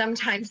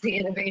 sometimes the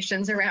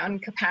innovations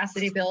around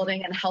capacity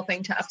building and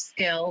helping to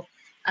upskill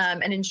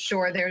and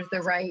ensure there's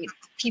the right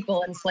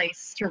people in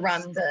place to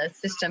run the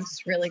systems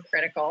is really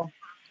critical.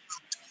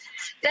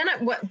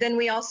 Then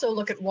we also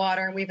look at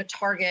water, and we have a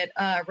target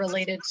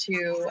related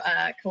to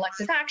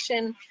collective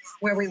action,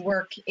 where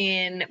we're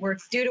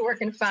due to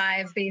work in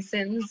 5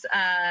 basins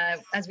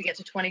as we get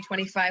to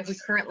 2025. We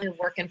currently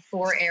work in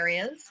 4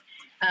 areas.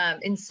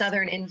 In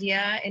southern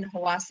India, in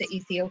Hawassa,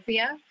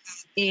 Ethiopia,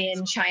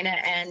 in China,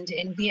 and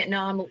in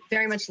Vietnam,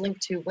 very much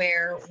linked to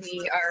where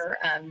we are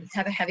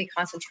have a heavy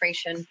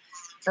concentration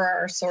for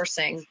our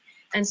sourcing.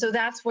 And so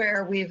that's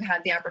where we've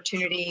had the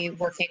opportunity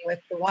working with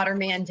the water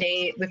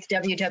mandate, with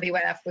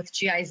WWF, with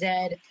GIZ,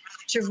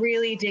 to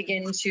really dig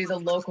into the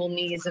local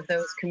needs of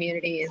those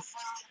communities.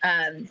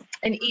 And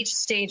each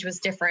stage was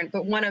different,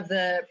 but one of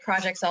the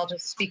projects I'll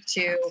just speak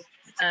to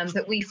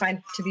that we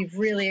find to be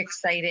really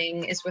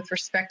exciting is with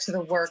respect to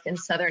the work in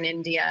southern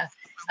India,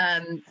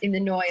 in the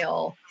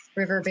Noyal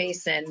River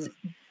Basin.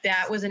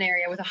 That was an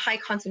area with a high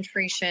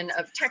concentration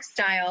of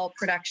textile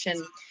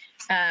production,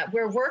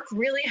 where work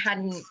really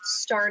hadn't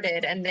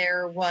started, and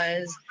there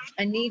was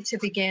a need to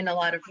begin a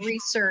lot of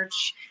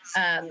research,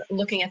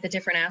 looking at the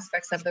different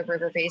aspects of the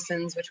river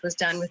basins, which was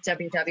done with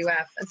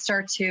WWF, and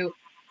start to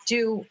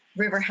do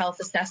river health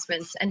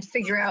assessments and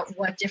figure out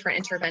what different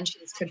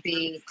interventions could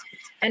be.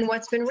 And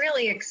what's been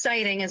really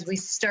exciting as we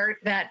start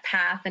that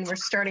path and we're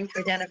starting to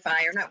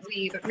identify, or not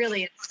we, but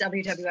really it's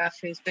WWF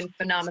who's been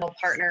a phenomenal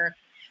partner,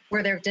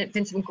 where there have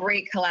been some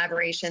great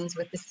collaborations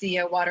with the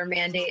CEO Water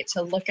Mandate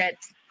to look at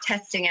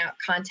testing out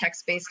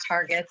context-based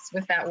targets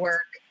with that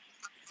work.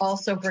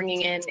 Also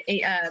bringing in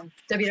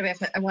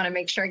WWF, I want to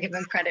make sure I give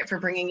them credit for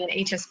bringing in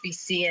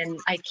HSBC and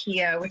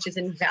IKEA, which is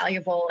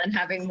invaluable, and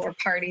having more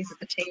parties at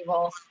the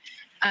table.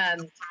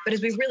 But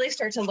as we really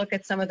start to look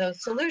at some of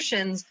those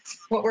solutions,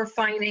 what we're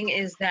finding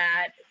is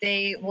that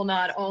they will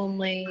not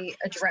only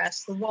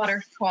address the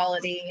water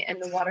quality and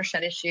the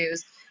watershed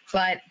issues,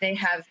 but they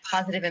have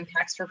positive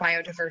impacts for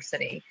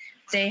biodiversity.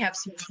 They have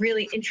some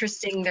really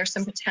interesting, there's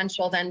some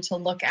potential then to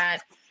look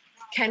at,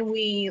 can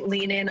we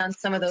lean in on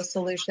some of those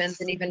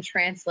solutions and even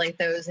translate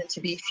those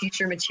into be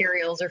future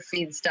materials or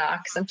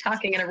feedstocks? I'm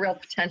talking in a real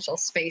potential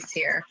space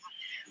here,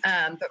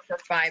 but for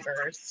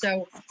fibers.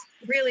 So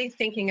really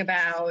thinking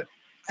about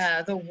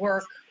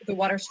the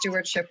water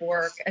stewardship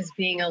work as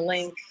being a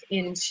link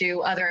into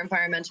other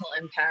environmental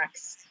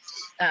impacts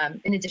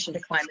in addition to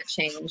climate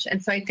change.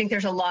 And so I think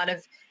there's a lot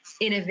of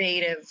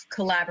innovative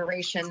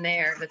collaboration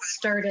there that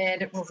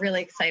started. We're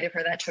really excited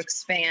for that to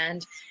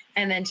expand.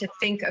 And then to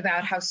think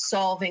about how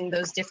solving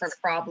those different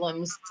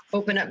problems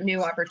open up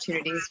new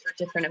opportunities for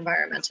different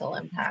environmental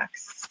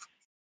impacts.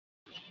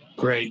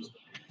 Great.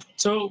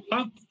 So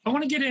I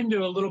want to get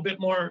into a little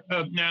bit more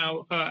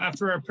now,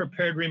 after our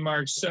prepared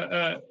remarks,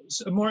 a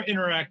more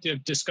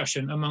interactive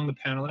discussion among the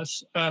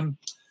panelists.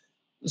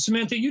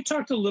 Samantha, you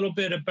talked a little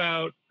bit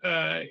about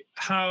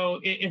how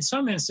in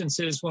some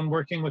instances when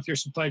working with your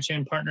supply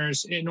chain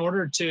partners, in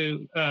order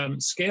to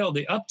scale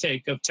the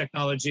uptake of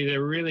technology,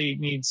 there really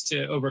needs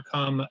to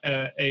overcome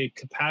a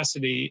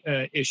capacity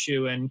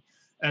issue, and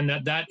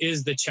that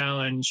is the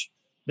challenge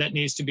that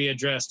needs to be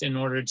addressed in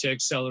order to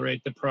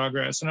accelerate the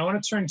progress. And I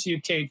want to turn to you,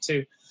 Kate,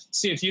 to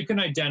see if you can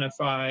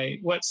identify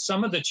what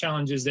some of the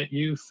challenges that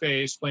you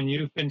face when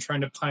you've been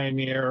trying to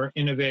pioneer or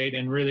innovate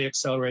and really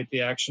accelerate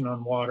the action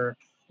on water.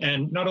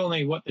 And not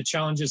only what the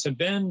challenges have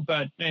been,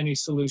 but any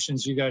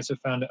solutions you guys have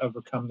found to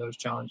overcome those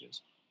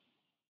challenges.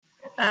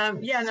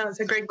 Yeah, no,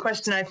 it's a great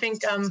question. I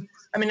think,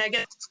 I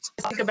guess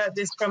I think about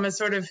this from a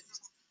sort of,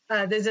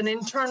 there's an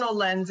internal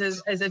lens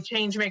as a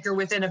change maker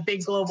within a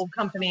big global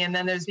company, and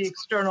then there's the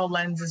external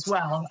lens as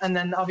well. And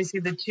then obviously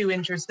the two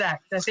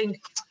intersect. I think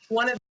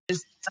one of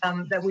those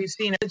that we've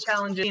seen, the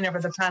challenges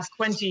over the past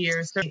 20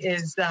 years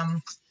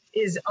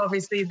is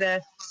obviously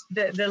the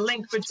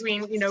link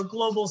between,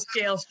 global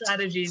scale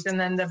strategies and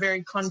then the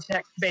very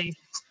context-based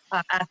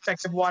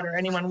aspect of water.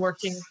 Anyone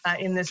working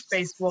in this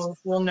space will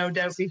no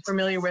doubt be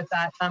familiar with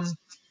that.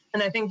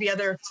 And I think the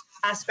other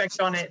aspect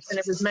on it, and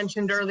it was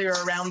mentioned earlier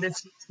around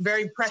this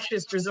very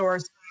precious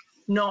resource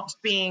not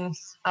being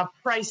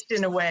priced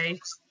in a way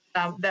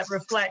that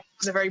reflects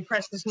the very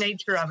precious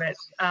nature of it,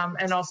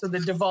 and also the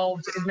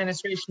devolved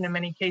administration in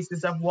many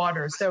cases of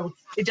water. So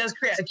it does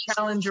create a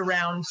challenge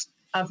around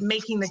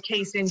making the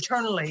case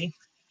internally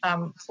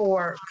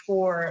for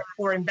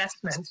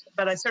investment.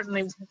 But I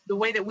certainly, the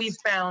way that we've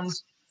found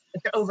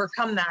to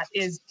overcome that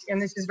is,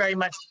 and this is very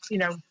much,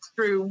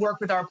 through work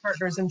with our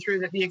partners and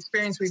through the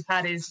experience we've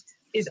had, is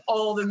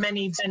all the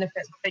many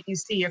benefits that you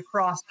see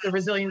across the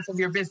resilience of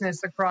your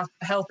business, across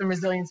the health and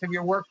resilience of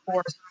your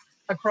workforce,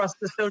 across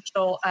the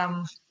social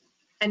and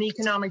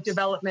economic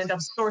development of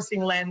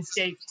sourcing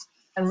landscapes,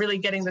 and really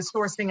getting the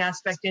sourcing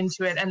aspect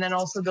into it, and then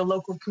also the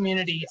local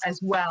community as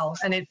well.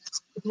 And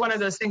it's one of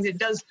those things, it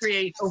does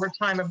create over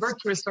time a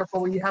virtuous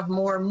circle where you have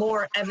more and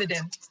more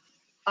evidence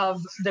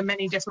of the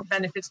many different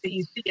benefits that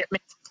you see. It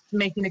makes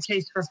making the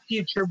case for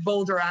future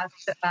bolder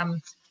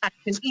action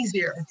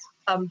easier.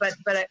 But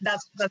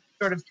that's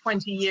sort of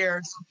 20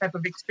 years type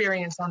of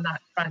experience on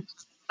that front.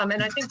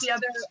 And I think the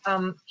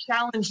other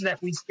challenge that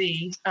we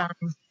see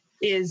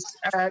is,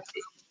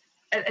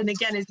 and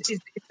again, is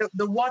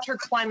the water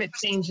climate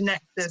change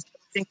nexus.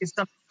 I think is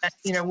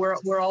something that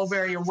we're all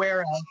very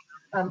aware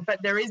of.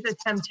 But there is a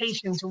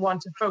temptation to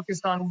want to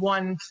focus on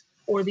one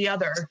or the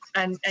other,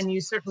 and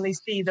you certainly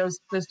see those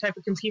type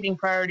of competing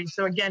priorities.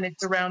 So again,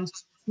 it's around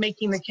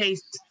making the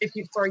case, if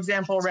you, for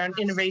example, around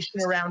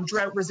innovation around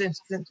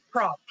drought-resistant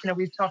crops.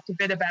 We've talked a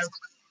bit about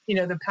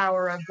the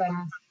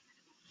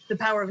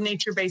power of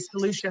nature-based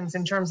solutions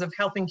in terms of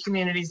helping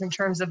communities, in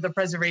terms of the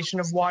preservation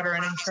of water,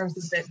 and in terms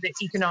of the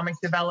economic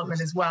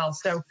development as well.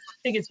 So I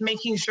think it's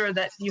making sure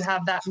that you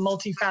have that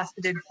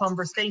multifaceted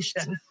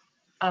conversation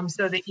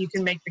so that you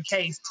can make the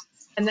case.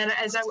 And then,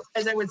 as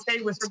I would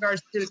say, with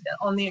regards to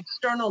on the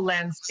external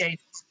landscape,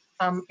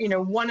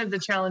 one of the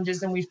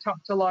challenges, and we've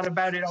talked a lot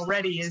about it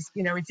already, is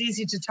it's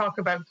easy to talk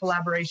about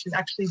collaboration.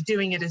 Actually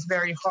doing it is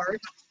very hard.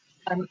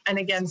 And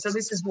again, so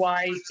this is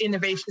why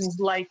innovations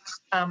like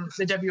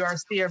the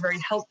WRC are very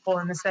helpful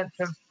in the sense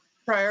of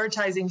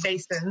prioritizing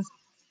basins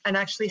and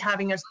actually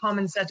having a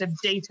common set of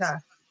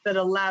data that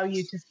allow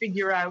you to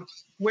figure out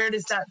where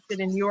does that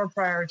fit in your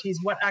priorities,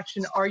 what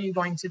action are you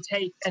going to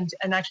take, and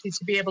actually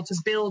to be able to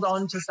build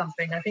onto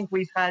something. I think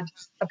we've had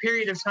a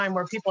period of time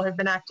where people have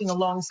been acting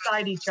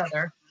alongside each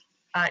other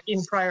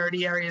in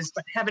priority areas,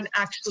 but haven't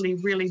actually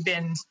really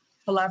been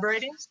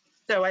collaborating.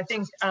 So I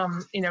think,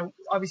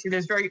 obviously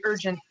there's very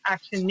urgent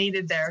action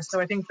needed there.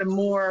 So I think the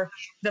more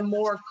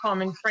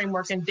common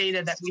framework and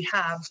data that we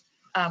have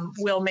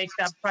will make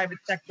that private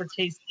sector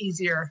case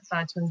easier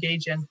to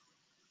engage in.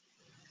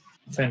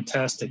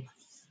 Fantastic.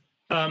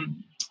 I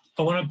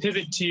want to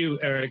pivot to you,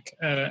 Eric,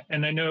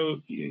 and I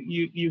know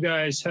you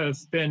guys have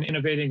been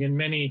innovating in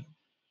many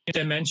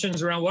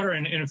dimensions around water,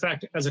 and in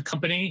fact, as a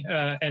company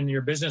and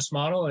your business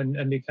model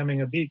and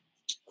becoming a B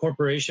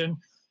corporation.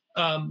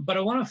 But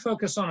I want to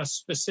focus on a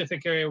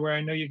specific area where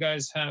I know you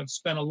guys have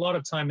spent a lot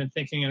of time in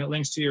thinking, and it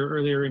links to your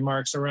earlier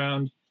remarks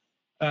around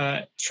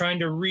trying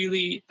to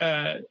really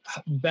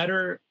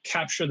better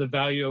capture the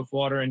value of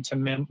water and to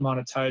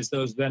monetize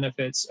those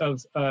benefits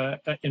of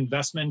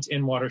investment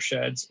in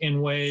watersheds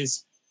in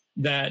ways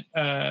that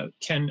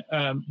can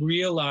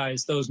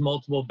realize those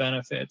multiple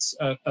benefits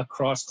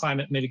across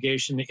climate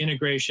mitigation, the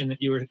integration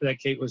that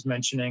Kate was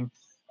mentioning,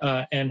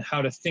 and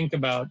how to think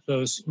about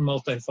those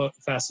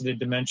multifaceted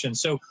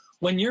dimensions. So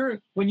when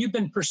you've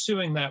been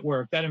pursuing that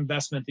work, that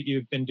investment that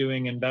you've been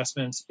doing,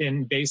 investments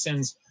in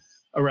basins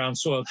around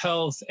soil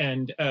health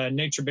and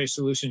nature-based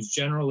solutions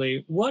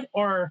generally, what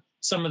are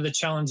some of the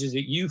challenges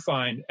that you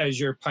find as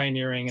you're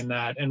pioneering in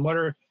that, and what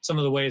are some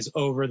of the ways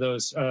over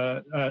those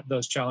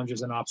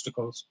challenges and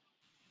obstacles?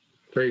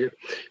 Very good.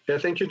 Yeah,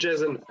 thank you,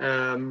 Jason.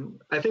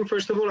 I think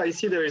first of all, I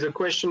see there is a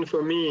question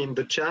for me in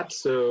the chat.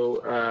 So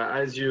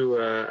as you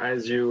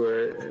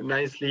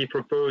nicely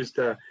proposed,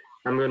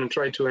 I'm going to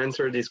try to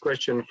answer this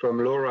question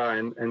from Laura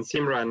and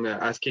Simran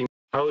asking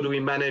how do we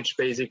manage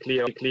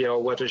basically our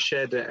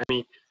watershed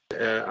and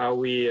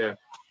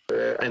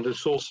and the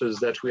sources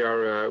that we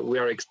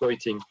are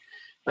exploiting.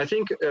 I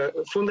think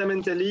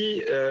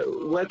fundamentally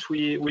what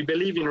we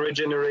believe in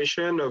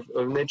regeneration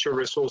of nature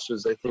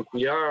resources. I think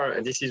we are,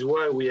 and this is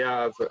why we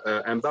have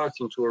embarked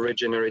into a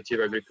regenerative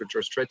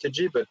agriculture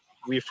strategy, but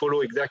we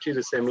follow exactly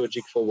the same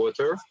logic for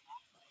water.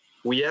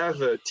 We have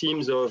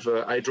teams of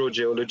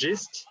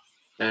hydrogeologists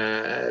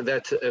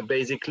that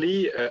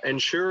basically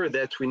ensure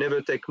that we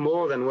never take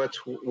more than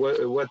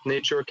what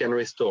nature can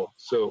restore.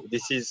 So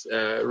this is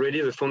really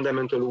the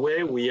fundamental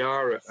way we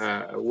are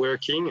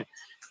working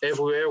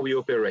everywhere we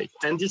operate.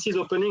 And this is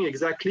opening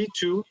exactly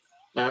to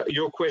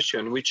your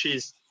question, which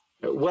is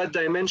what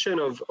dimension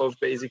of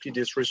basically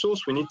this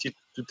resource we need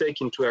to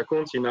take into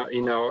account in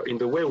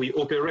the way we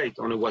operate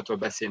on a water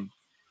basin.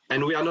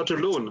 And we are not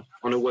alone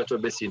on a water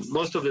basin.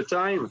 Most of the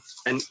time,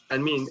 and I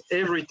mean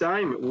every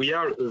time, we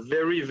are a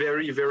very,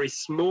 very, very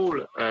small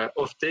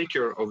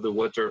off-taker of the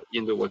water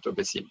in the water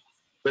basin.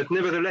 But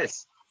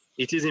nevertheless,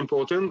 it is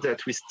important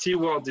that we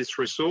steward this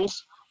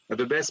resource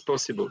the best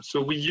possible.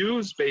 So we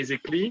use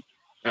basically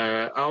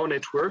our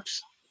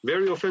networks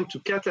very often to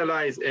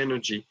catalyze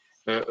energy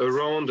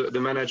around the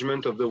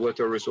management of the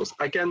water resource.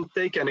 I can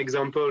take an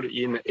example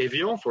in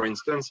Evian, for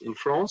instance, in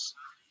France,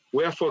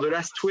 where for the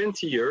last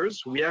 20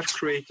 years, we have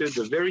created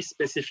a very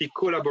specific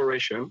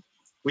collaboration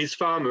with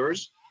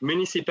farmers,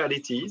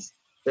 municipalities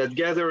that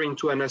gather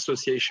into an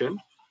association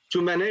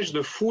to manage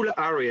the full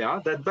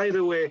area that, by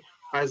the way,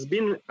 has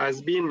been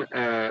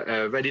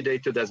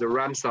validated as a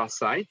Ramsar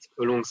site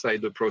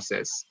alongside the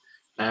process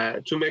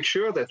to make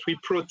sure that we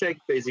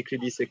protect basically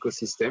this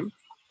ecosystem,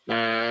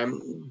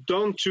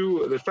 down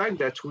to the fact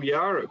that we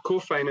are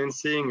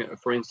co-financing,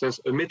 for instance,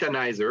 a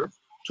methanizer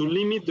to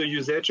limit the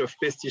usage of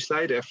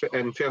pesticide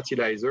and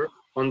fertilizer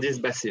on this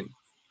basin.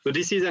 So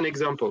this is an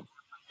example.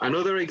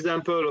 Another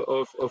example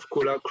of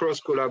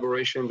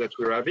cross-collaboration that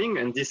we're having,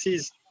 and this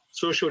is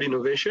social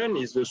innovation,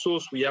 is the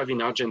source we have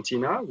in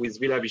Argentina with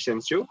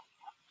Villavicencio.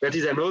 That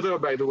is another,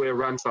 by the way,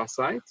 Ramsar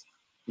site.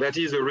 That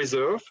is a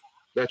reserve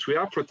that we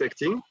are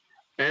protecting,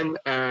 and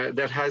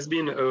that has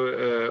been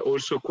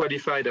also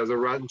qualified as a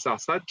Ramsar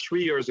site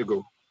 3 years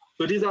ago.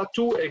 So these are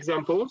two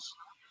examples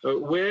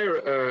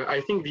where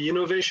I think the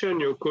innovation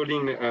you're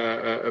calling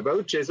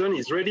about, Jason,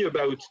 is really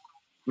about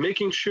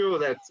making sure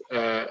that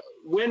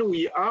when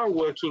we are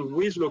working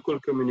with local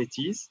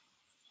communities,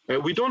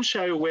 we don't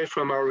shy away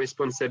from our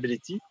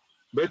responsibility,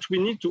 but we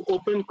need to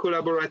open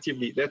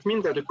collaboratively. That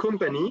means that a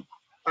company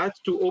has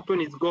to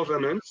open its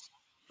governance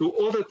to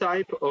other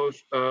type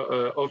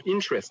of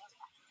interest.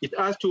 It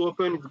has to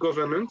open its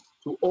governance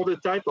to other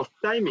type of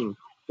timing.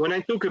 When I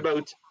talk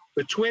about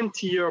a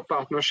 20-year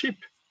partnership,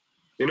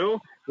 you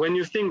know, when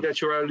you think that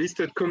you're a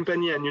listed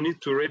company and you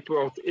need to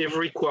report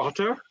every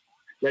quarter,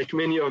 like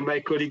many of my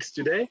colleagues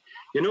today,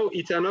 you know,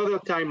 it's another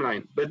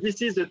timeline. But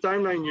this is the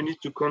timeline you need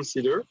to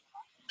consider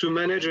to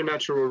manage a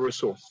natural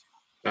resource.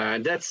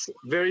 That's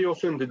very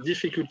often the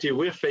difficulty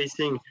we're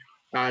facing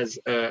as,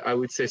 I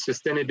would say,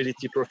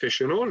 sustainability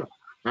professional,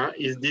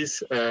 is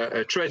this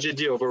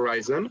tragedy of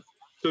horizon.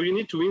 So you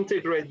need to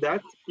integrate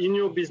that in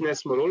your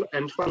business model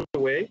and find a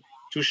way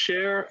to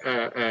share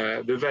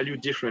the value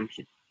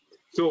differently.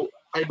 So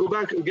I go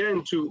back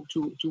again to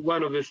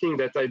one of the things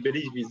that I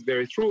believe is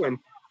very true, and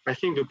I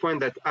think the point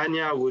that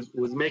Anya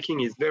was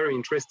making is very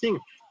interesting.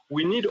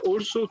 We need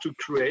also to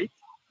create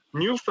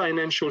new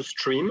financial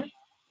stream,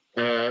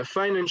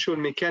 financial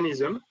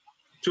mechanism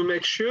to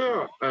make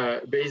sure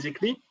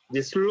basically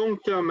this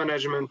long-term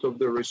management of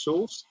the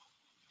resource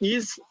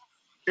is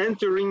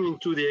entering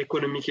into the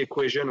economic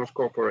equation of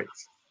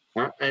corporates.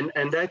 And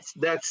I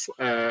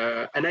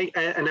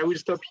will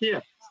stop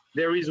here.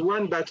 There is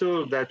one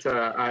battle that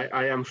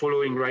I am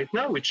following right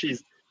now, which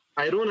is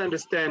I don't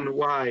understand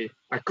why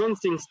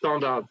accounting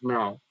standard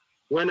now,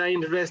 when I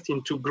invest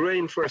into gray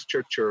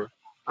infrastructure,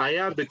 I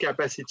have the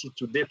capacity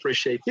to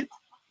depreciate it.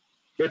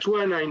 But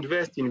when I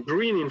invest in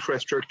green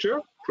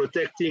infrastructure,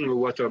 protecting a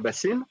water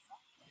basin,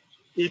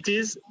 it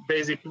is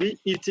basically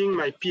eating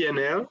my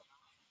P&L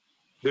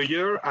the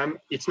year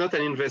it's not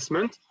an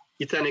investment,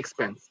 it's an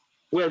expense.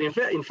 Well,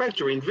 in fact,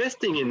 you're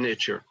investing in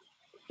nature.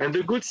 And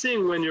the good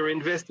thing when you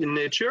invest in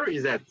nature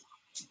is that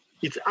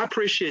it's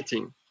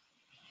appreciating.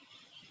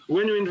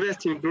 When you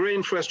invest in gray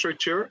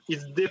infrastructure,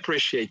 it's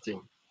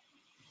depreciating.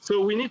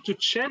 So we need to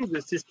change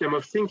the system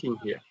of thinking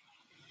here.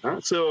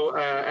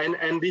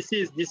 And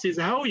this is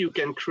how you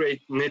can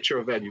create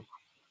nature value.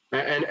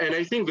 And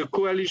I think the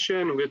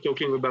coalition we're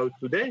talking about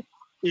today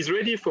is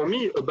really for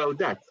me about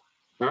that.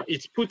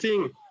 It's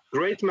putting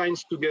great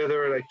minds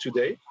together like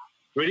today,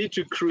 really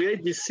to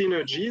create these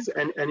synergies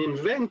and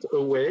invent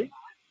a way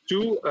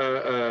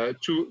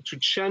to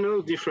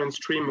channel different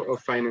stream of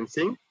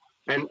financing.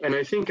 And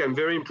I think I'm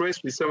very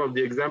impressed with some of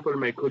the examples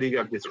my colleague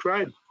have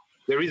described.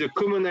 There is a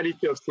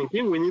commonality of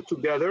thinking. We need to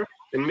gather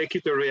and make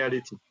it a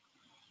reality.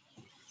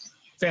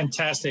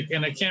 Fantastic.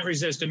 And I can't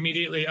resist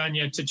immediately,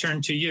 Anya, to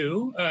turn to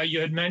you.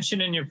 You had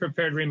mentioned in your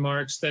prepared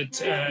remarks that,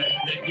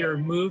 that you're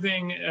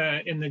moving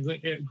in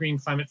the Green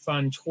Climate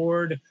Fund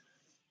toward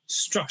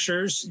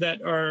structures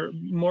that are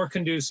more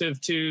conducive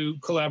to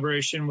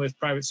collaboration with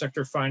private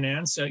sector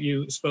finance.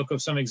 You spoke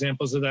of some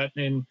examples of that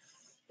in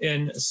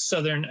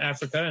Southern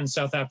Africa and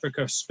South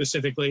Africa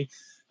specifically.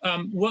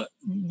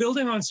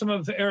 Building on some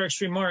of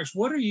Eric's remarks,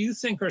 what do you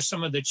think are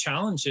some of the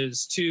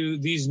challenges to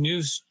these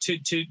new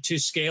to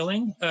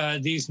scaling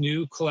these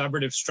new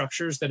collaborative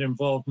structures that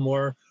involve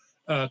more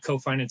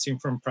co-financing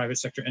from private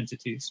sector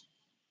entities?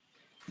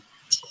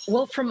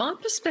 Well, from our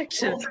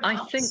perspective, I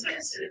think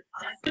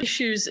the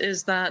issues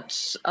is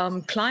that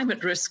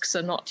climate risks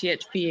are not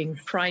yet being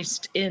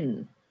priced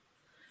in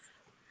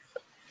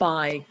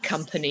by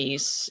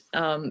companies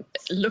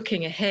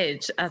looking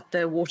ahead at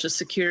their water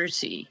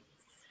security,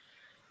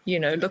 you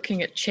know,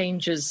 looking at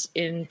changes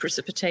in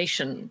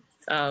precipitation,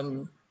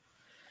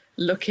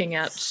 looking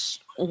at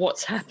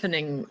what's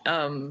happening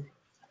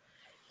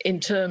in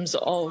terms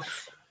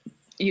of,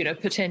 you know,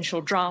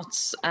 potential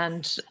droughts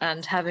and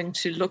having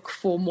to look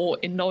for more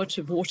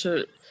innovative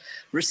water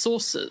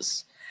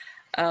resources,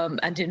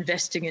 and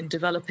investing in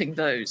developing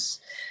those.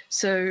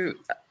 So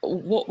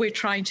what we're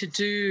trying to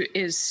do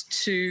is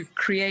to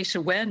create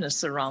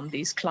awareness around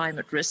these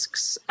climate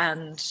risks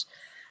and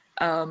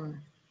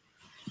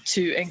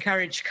to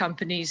encourage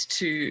companies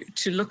to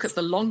look at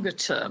the longer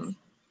term.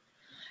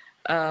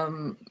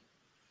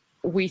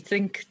 We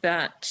think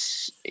that,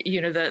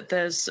 you know, that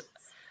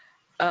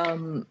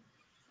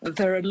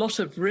there are a lot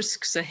of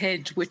risks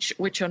ahead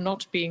which are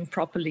not being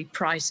properly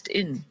priced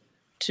in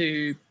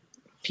to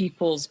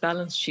people's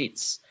balance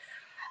sheets.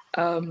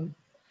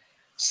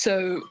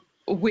 So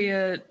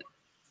we're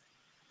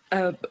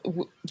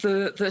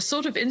the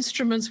sort of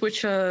instruments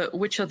which are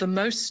the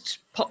most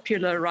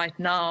popular right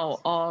now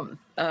are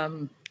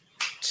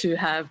to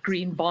have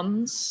green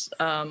bonds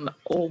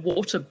or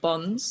water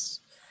bonds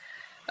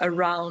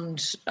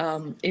around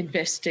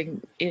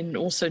investing in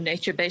also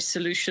nature-based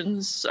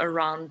solutions,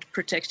 around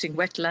protecting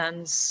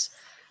wetlands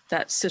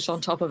that sit on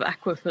top of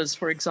aquifers,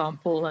 for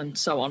example, and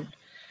so on.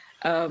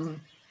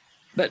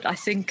 But I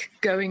think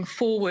going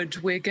forward,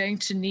 we're going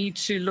to need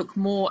to look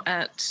more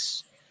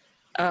at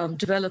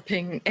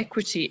developing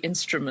equity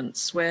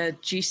instruments where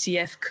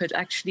GCF could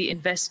actually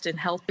invest in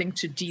helping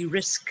to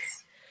de-risk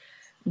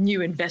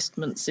new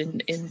investments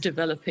in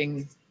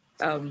developing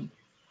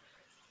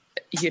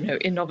you know,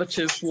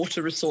 innovative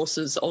water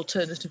resources,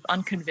 alternative,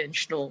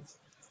 unconventional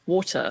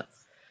water,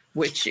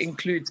 which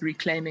includes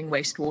reclaiming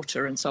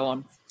wastewater and so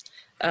on.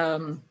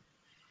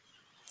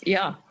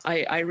 Yeah,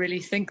 I really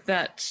think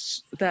that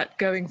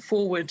going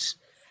forward,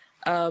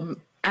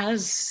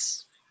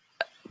 as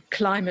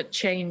climate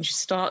change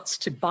starts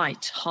to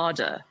bite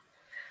harder,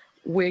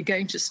 we're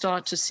going to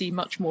start to see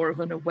much more of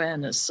an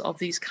awareness of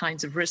these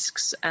kinds of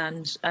risks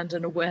and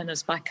an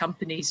awareness by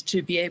companies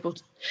to be able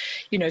to,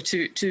 you know,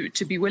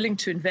 to be willing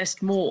to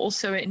invest more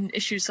also in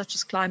issues such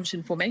as climate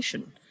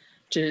information,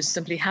 to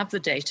simply have the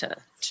data,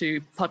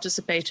 to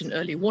participate in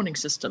early warning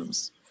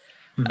systems,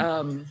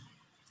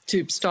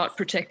 to start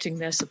protecting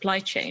their supply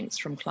chains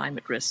from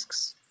climate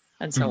risks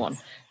and so on.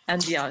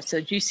 And yeah,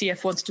 so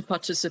GCF wants to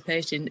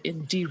participate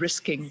in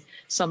de-risking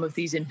some of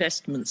these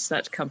investments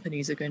that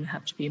companies are going to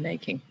have to be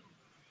making.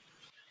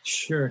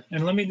 Sure.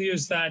 And let me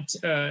use that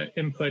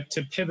input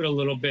to pivot a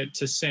little bit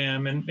to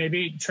Sam and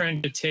maybe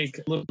trying to take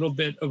a little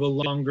bit of a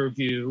longer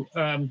view.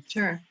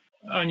 Sure.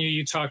 Anya,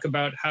 you talk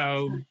about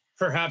how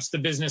perhaps the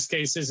business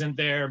case isn't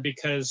there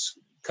because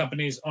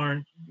companies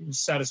aren't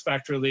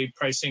satisfactorily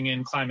pricing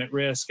in climate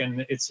risk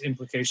and its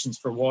implications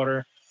for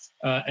water,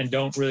 and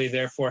don't really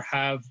therefore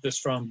have the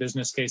strong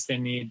business case they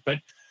need. But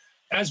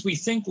as we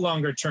think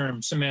longer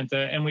term,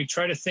 Samantha, and we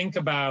try to think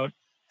about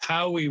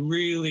how we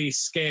really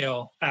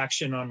scale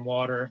action on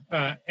water,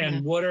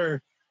 and what are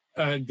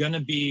going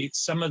to be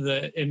some of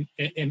the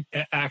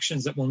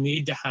actions that will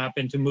need to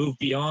happen to move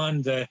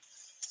beyond the,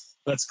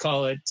 let's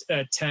call it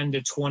 10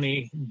 to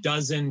 20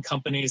 dozen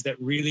companies that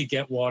really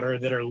get water,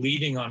 that are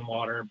leading on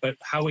water, but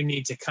how we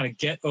need to kind of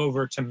get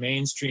over to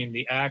mainstream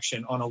the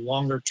action on a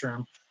longer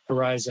term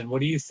horizon. What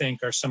do you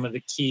think are some of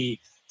the key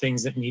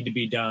things that need to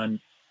be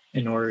done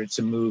in order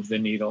to move the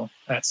needle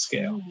at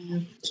scale?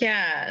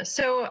 Yeah,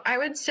 so I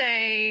would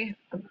say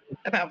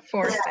about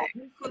 4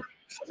 things.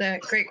 It's a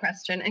great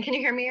question. And can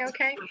you hear me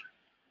okay?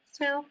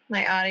 Still?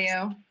 My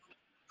audio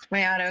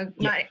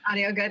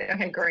good?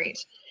 Okay,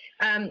 great.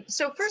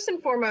 So first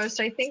and foremost,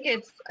 I think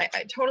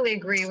I totally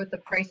agree with the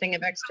pricing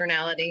of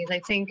externalities. I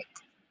think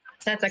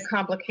that's a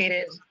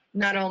complicated,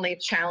 not only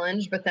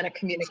challenge, but then a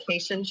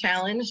communication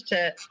challenge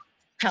to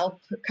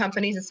help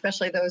companies,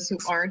 especially those who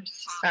aren't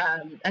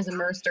as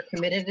immersed or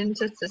committed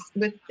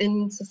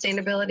within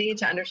sustainability,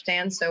 to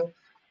understand. So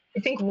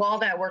I think while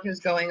that work is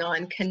going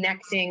on,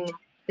 connecting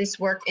this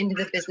work into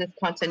the business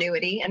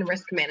continuity and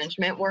risk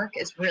management work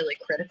is really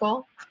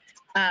critical.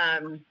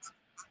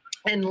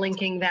 And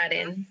linking that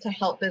in to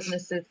help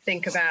businesses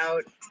think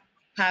about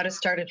how to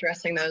start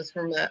addressing those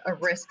from a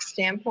risk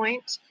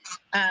standpoint.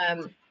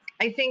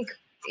 I think,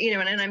 you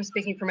know, and I'm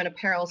speaking from an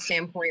apparel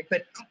standpoint,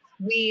 but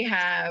we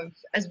have,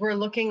 as we're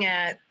looking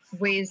at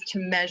ways to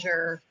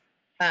measure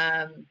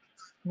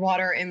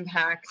water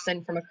impacts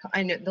and from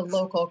the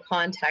local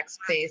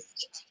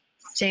context-based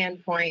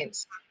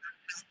standpoint,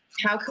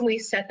 how can we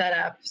set that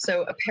up?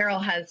 So apparel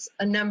has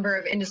a number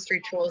of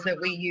industry tools that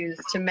we use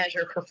to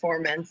measure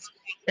performance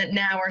that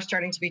now are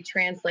starting to be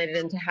translated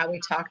into how we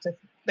talk to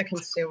the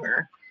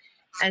consumer.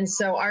 And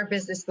so our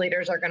business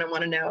leaders are going to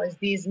want to know, as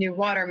these new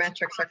water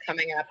metrics are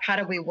coming up, how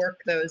do we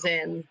work those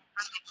in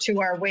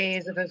to our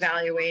ways of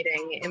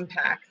evaluating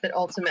impacts that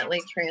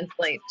ultimately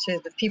translate to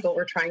the people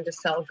we're trying to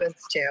sell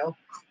goods to,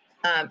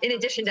 in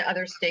addition to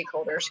other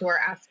stakeholders who are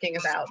asking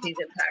about these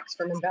impacts,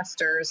 from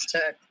investors to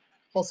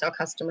wholesale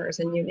customers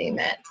and you name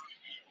it.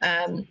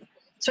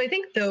 So I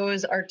think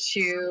those are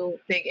 2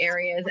 big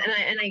areas.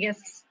 And I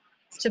guess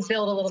to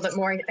build a little bit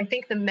more, I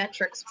think the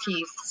metrics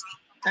piece,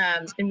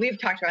 and we've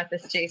talked about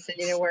this, Jason,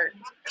 you know, where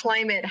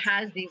climate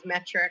has these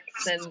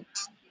metrics and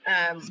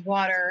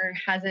water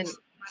hasn't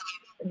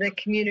the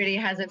community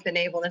hasn't been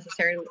able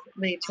necessarily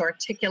to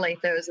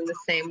articulate those in the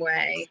same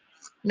way.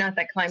 Not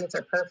that climates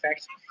are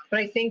perfect, but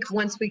I think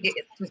once we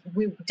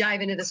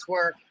dive into this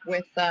work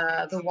with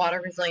the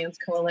Water Resilience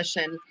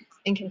Coalition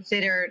and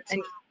consider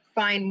and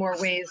find more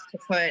ways to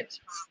put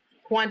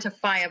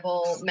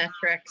quantifiable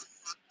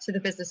metrics to the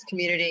business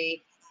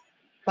community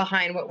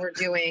behind what we're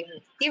doing,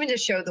 even to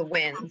show the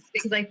wins,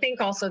 because I think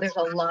also there's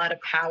a lot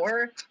of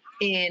power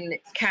in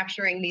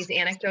capturing these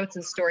anecdotes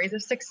and stories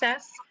of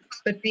success,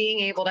 but being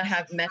able to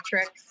have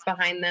metrics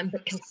behind them,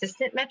 but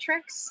consistent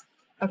metrics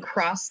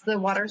across the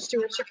water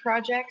stewardship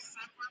projects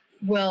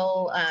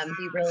will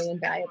be really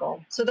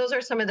invaluable. So those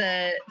are some of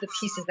the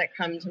pieces that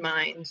come to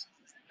mind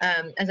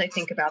as I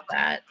think about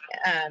that.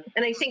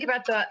 And I think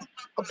about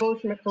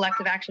both from a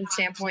collective action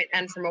standpoint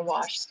and from a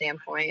WASH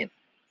standpoint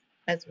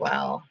as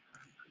well.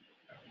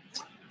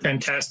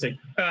 Fantastic.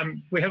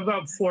 We have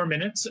about 4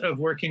 minutes of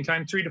working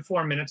time, 3 to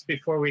 4 minutes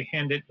before we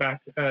hand it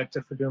back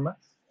to Faduma.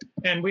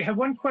 And we have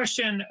one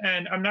question,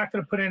 and I'm not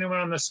going to put anyone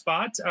on the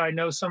spot. I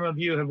know some of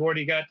you have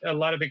already got a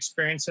lot of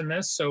experience in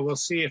this, so we'll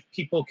see if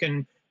people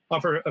can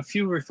offer a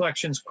few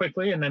reflections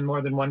quickly, and then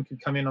more than one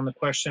could come in on the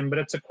question. But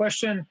it's a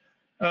question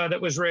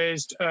that was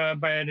raised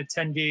by an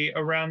attendee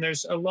around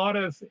there's a lot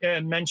of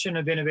mention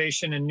of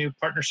innovation and new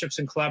partnerships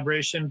and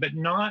collaboration, but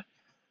not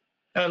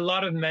a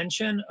lot of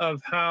mention of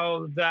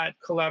how that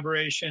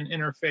collaboration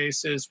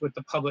interfaces with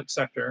the public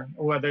sector,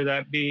 whether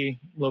that be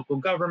local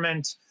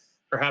government,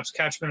 perhaps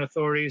catchment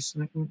authorities,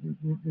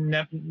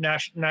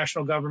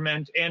 national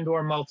government, and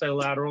or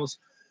multilaterals.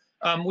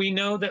 We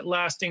know that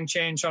lasting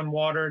change on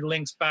water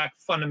links back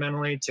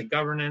fundamentally to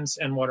governance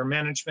and water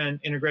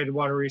management, integrated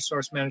water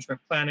resource management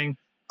planning,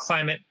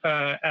 climate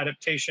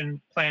adaptation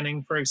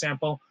planning, for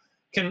example.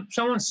 Can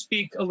someone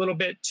speak a little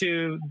bit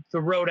to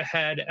the road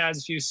ahead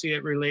as you see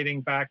it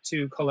relating back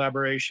to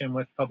collaboration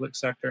with public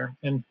sector?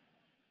 And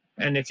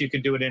if you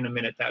could do it in a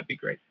minute, that'd be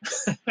great.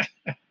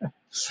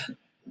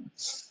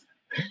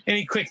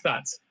 Any quick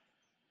thoughts?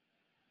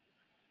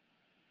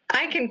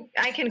 I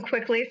can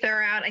quickly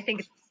throw out, I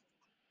think it's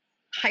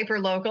hyper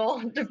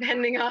local,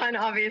 depending on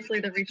obviously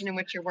the region in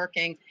which you're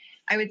working.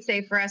 I would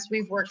say for us,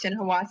 we've worked in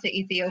Hawassa,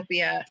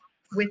 Ethiopia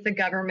with the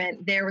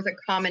government. There was a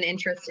common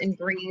interest in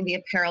bringing the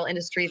apparel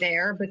industry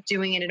there, but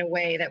doing it in a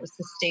way that was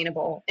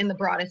sustainable in the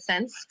broadest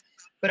sense,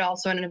 but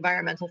also in an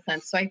environmental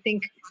sense. So I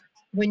think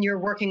when you're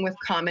working with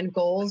common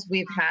goals,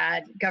 we've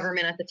had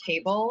government at the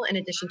table in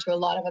addition to a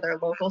lot of other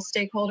local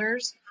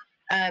stakeholders.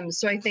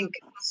 So I think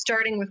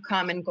starting with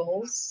common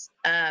goals,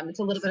 it's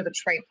a little bit of a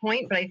trite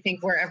point, but I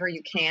think wherever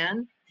you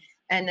can,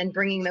 and then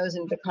bringing those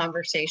into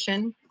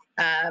conversation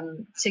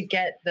to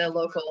get the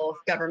local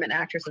government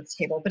actors at the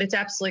table. But it's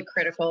absolutely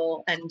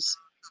critical. And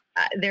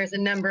there's a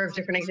number of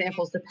different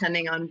examples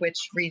depending on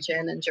which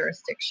region and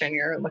jurisdiction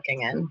you're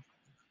looking in.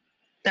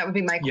 That would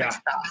be my quick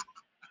thought.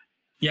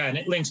 Yeah, and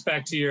it links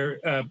back to your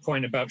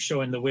point about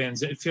showing the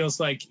wins. It feels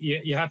like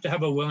you have to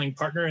have a willing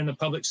partner in the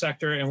public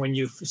sector. And when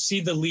you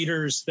see the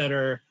leaders that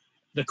are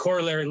the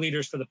corollary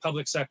leaders for the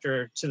public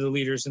sector to the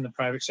leaders in the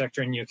private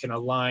sector, and you can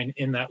align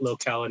in that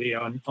locality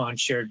on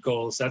shared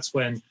goals, that's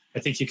when I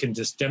think you can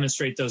just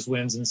demonstrate those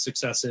wins and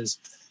successes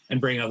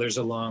and bring others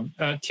along.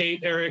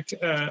 Kate, Eric,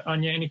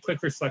 Anya, any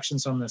quick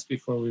reflections on this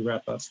before we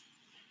wrap up?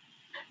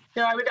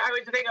 No, I would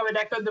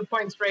echo the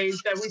points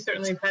raised. We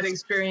certainly have had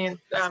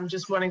experience.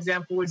 Just one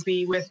example would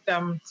be with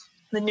the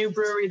new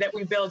brewery that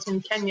we built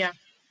in Kenya.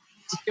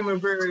 Consumer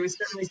brewery was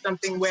certainly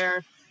something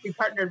where we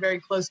partnered very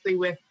closely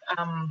with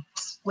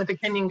the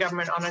Kenyan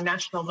government on a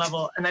national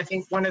level. And I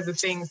think one of the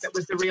things that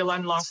was the real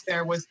unlock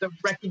there was the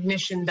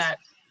recognition that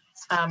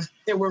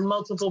there were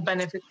multiple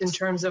benefits in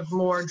terms of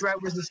more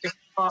drought-resistant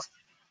crops,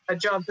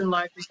 jobs and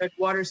livelihood,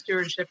 water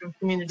stewardship, and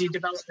community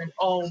development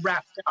all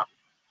wrapped up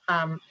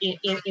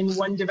in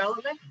one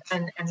development,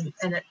 and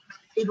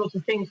able to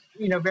think,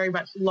 very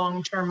much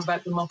long-term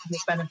about the multiple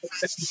benefits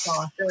that we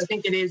saw. So I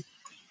think it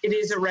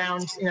is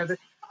around,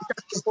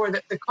 before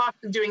that the cost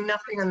of doing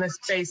nothing in this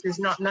space is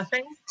not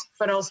nothing,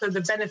 but also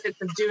the benefits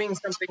of doing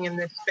something in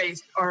this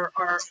space are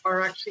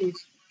actually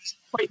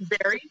quite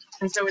varied.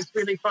 And so it's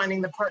really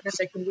finding the partner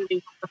that can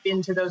really tap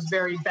into those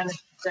varied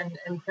benefits and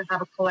to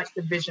have a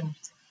collective vision.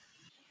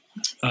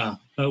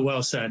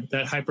 Well said.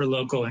 That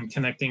hyper-local and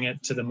connecting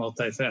it to the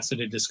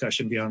multifaceted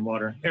discussion beyond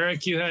water.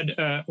 Eric, you had,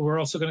 we're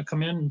also going to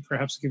come in and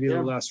perhaps give you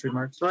the last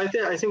remarks. So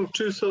I think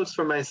two thoughts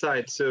from my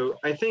side. So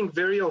I think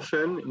very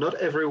often, not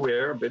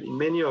everywhere, but in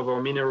many of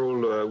our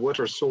mineral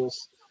water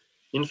source,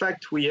 in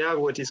fact, we have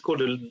what is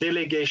called a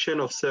delegation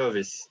of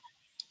service.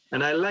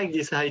 And I like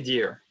this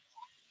idea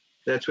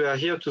that we are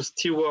here to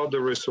steward the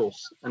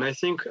resource. And I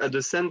think at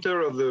the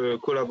center of the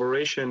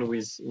collaboration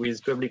with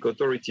public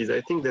authorities, I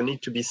think there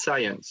need to be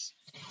science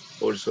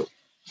also,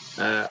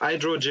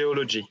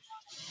 hydrogeology,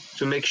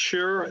 to make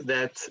sure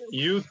that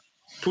you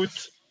put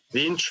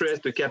the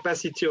interest, the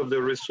capacity of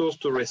the resource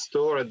to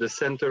restore at the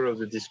center of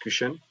the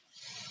discussion,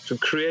 to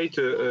create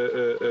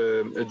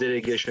a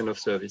delegation of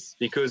service,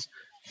 because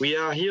we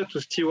are here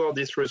to steward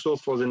this resource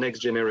for the next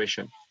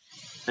generation.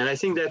 And I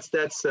think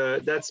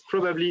that's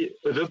probably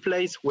the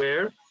place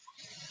where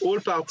all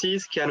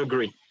parties can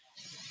agree.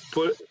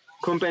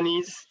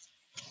 Companies,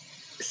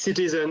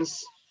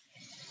 citizens,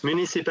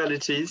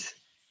 municipalities,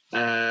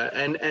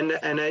 and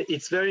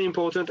it's very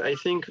important, I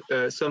think,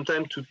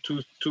 sometimes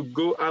to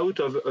go out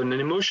of an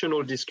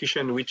emotional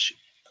discussion, which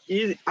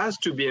has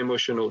to be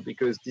emotional,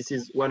 because this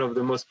is one of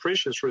the most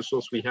precious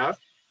resources we have.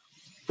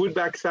 Put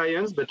back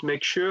science, but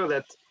make sure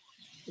that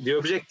the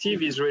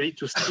objective is really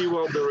to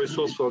steward the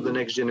resource for the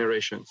next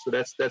generation. So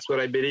that's what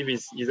I believe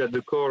is at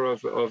the core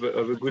of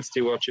a good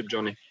stewardship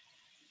journey.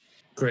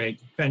 Great,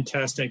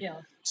 fantastic. Yeah.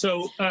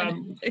 So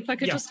if I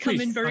could just come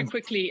in very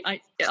quickly,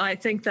 I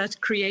think that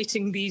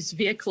creating these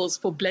vehicles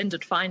for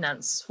blended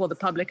finance for the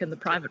public and the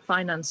private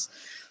finance,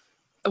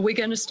 we're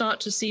going to start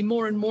to see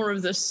more and more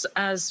of this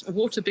as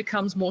water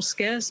becomes more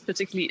scarce,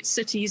 particularly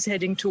cities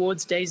heading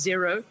towards day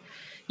zero.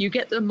 You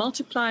get the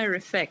multiplier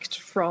effect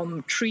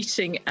from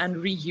treating and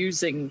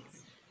reusing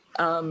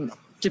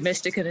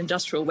domestic and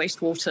industrial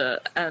wastewater.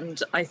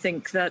 And I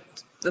think that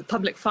the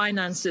public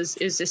finances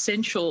is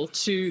essential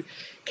to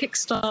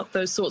kickstart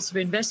those sorts of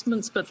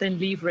investments, but then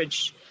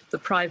leverage the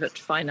private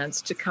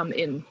finance to come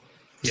in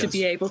to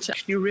be able to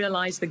actually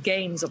realize the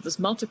gains of this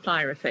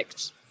multiplier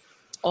effect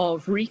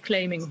of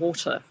reclaiming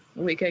water.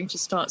 We're going to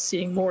start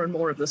seeing more and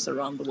more of this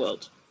around the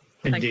world.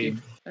 Indeed. Thank you.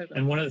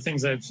 And one of the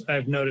things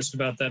I've noticed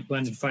about that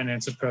blended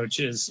finance approach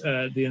is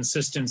the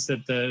insistence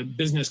that the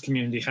business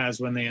community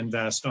has when they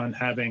invest on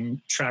having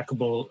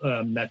trackable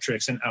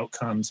metrics and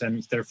outcomes,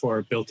 and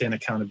therefore built-in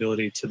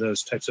accountability to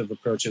those types of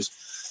approaches.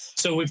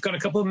 So we've got a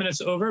couple of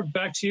minutes over.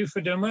 Back to you,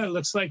 Faduma. It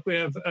looks like we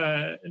have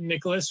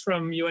Nicholas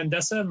from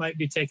UNDESA might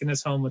be taking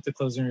us home with the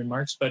closing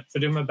remarks, but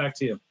Faduma, back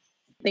to you.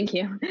 Thank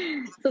you.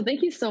 So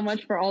thank you so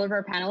much for all of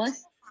our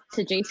panelists,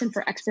 to Jason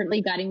for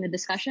expertly guiding the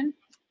discussion.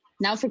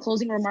 Now for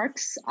closing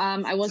remarks,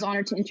 I was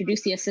honored to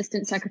introduce the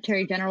Assistant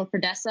Secretary General for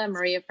DESA,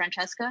 Maria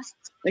Francesca,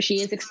 but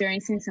she is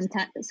experiencing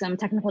some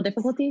technical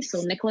difficulties.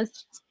 So Nicholas,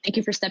 thank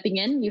you for stepping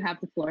in. You have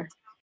the floor.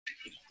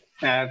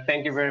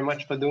 Thank you very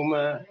much,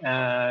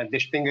 Faduma.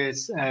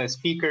 Distinguished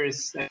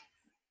speakers,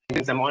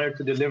 I'm honored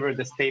to deliver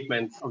the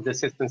statement of the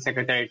Assistant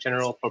Secretary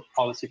General for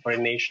Policy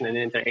Coordination and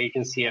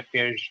Interagency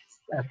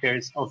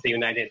Affairs of the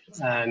United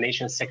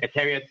Nations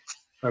Secretariat,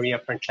 Maria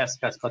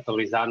Francesca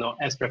Scotto-Rizano,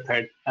 as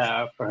prepared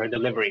for her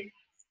delivery.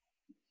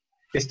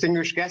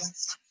 Distinguished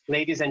guests,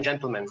 ladies and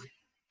gentlemen,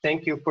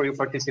 thank you for your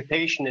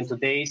participation in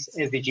today's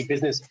SDG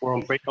Business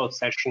Forum breakout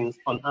session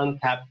on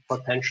untapped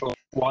potential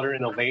water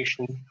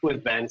innovation to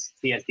advance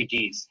the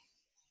SDGs.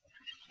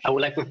 I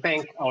would like to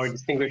thank our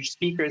distinguished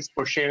speakers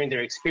for sharing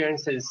their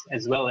experiences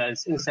as well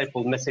as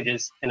insightful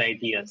messages and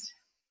ideas.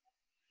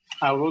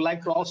 I would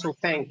like to also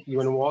thank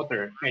UN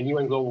Water and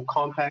UN Global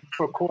Compact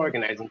for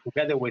co-organizing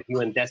together with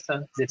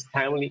UNDESA this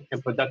timely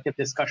and productive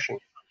discussion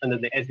under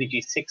the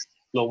SDG 6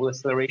 Global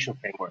Acceleration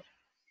Framework.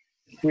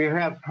 We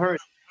have heard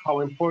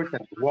how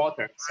important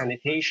water,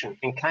 sanitation,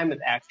 and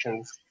climate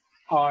actions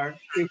are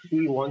if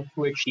we want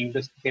to achieve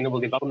the Sustainable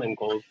Development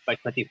Goals by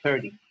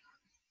 2030.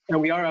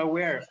 And we are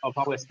aware of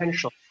how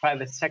essential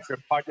private sector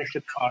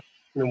partnerships are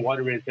in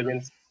water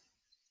resilience.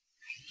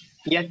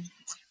 Yet,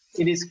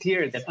 it is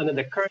clear that under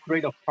the current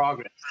rate of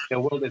progress, the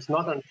world is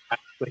not on track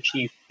to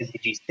achieve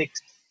SDG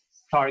 6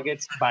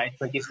 targets by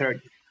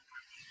 2030.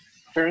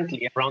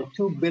 Currently, around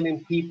 2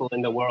 billion people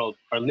in the world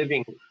are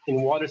living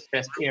in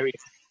water-stressed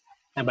areas,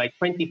 and by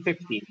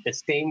 2050, the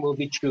same will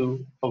be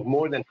true of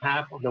more than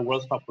half of the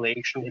world's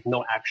population if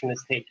no action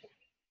is taken.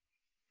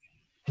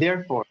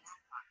 Therefore,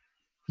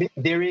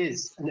 there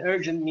is an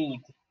urgent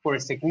need for a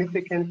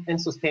significant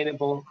and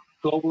sustainable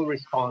global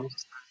response,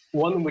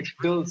 one which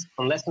builds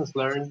on lessons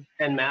learned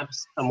and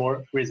maps a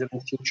more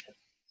resilient future.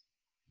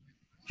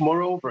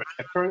 Moreover,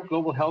 the current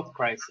global health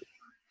crisis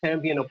can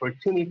be an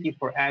opportunity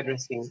for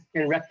addressing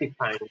and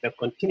rectifying the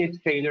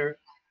continued failure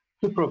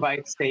to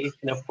provide safe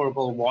and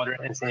affordable water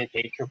and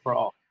sanitation for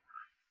all.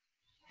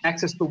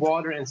 Access to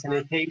water and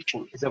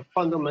sanitation is a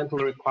fundamental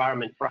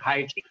requirement for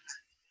hygiene.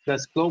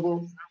 Thus,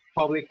 global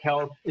public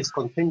health is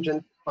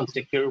contingent on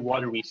secure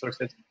water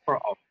resources for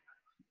all.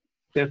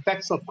 The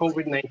effects of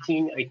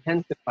COVID-19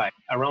 intensified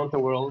around the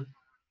world.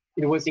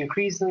 It was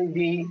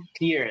increasingly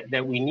clear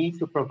that we need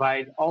to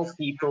provide all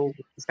people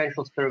with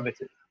essential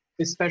services,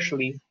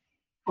 especially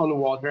on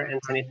water and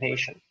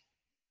sanitation.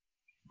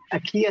 A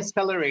key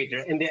accelerator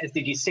in the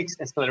SDG 6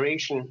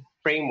 acceleration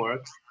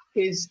framework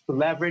is to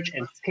leverage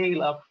and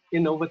scale up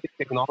innovative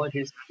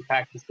technologies and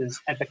practices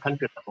at the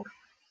country level.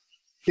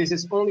 This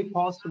is only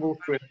possible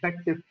through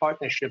effective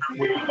partnership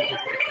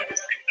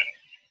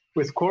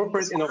with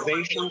corporate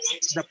innovations.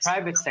 The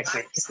private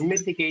sector can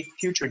mitigate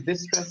future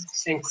distress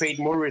and create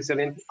more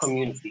resilient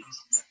communities.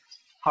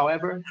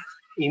 However,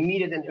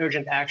 immediate and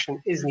urgent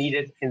action is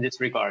needed in this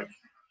regard.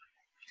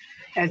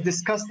 As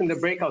discussed in the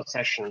breakout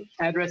session,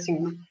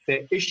 addressing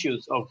the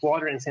issues of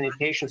water and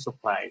sanitation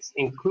supplies,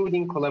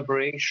 including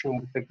collaboration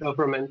with the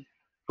government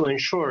to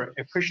ensure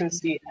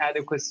efficiency,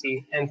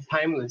 adequacy, and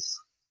timeliness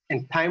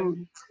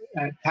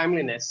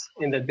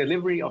in the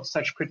delivery of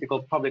such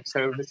critical public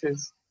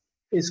services,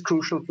 is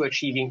crucial to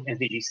achieving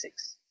SDG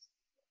 6.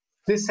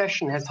 This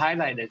session has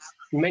highlighted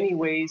many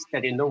ways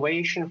that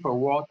innovation for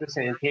water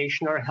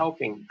sanitation are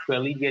helping to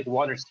alleviate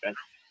water stress,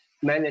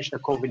 manage the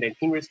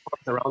COVID-19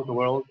 response around the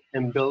world,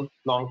 and build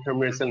long-term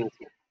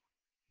resiliency.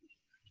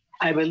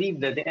 I believe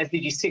that the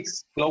SDG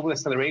 6 Global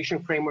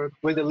Acceleration Framework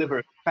will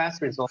deliver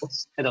fast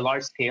results at a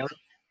large scale,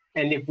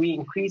 and if we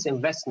increase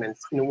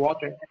investments in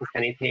water and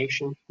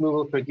sanitation, we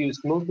will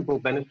produce multiple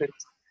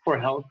benefits for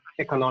health,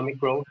 economic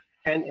growth,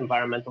 and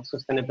environmental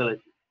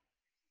sustainability.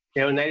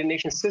 The United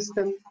Nations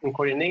system, in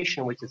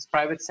coordination with its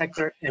private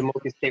sector and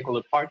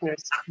multi-stakeholder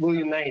partners, will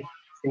unite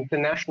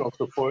international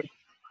support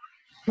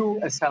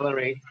to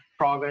accelerate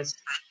progress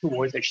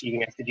towards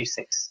achieving SDG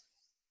 6.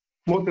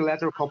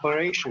 Multilateral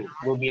cooperation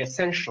will be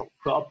essential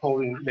to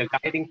upholding the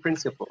guiding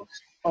principles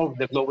of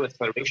the Global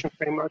Acceleration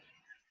Framework,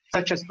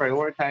 such as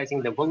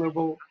prioritizing the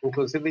vulnerable,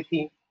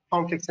 inclusivity,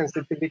 conflict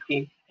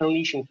sensitivity,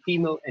 unleashing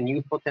female and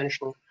youth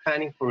potential,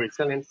 planning for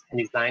resilience, and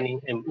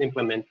designing and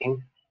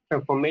implementing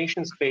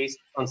transformations based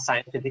on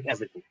scientific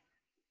evidence.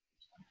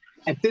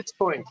 At this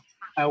point,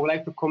 I would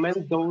like to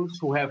commend those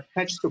who have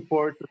pledged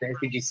support to the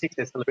SDG 6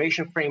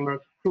 Acceleration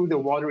Framework through the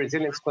Water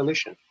Resilience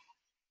Coalition.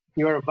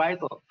 You are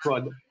vital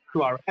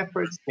to our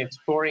efforts in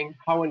exploring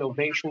how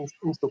innovations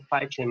in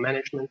supply chain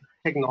management,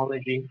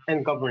 technology,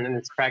 and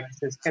governance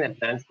practices can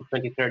advance the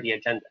 2030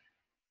 agenda.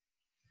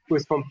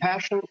 With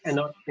compassion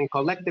and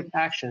collective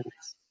actions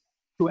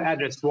to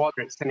address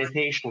water,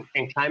 sanitation,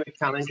 and climate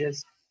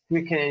challenges,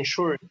 we can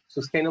ensure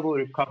sustainable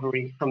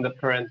recovery from the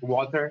current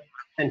water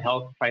and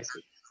health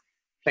crisis.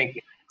 Thank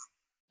you.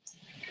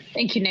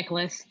 Thank you,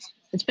 Nicholas.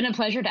 It's been a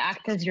pleasure to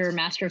act as your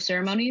Master of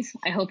Ceremonies.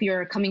 I hope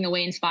you're coming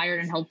away inspired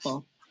and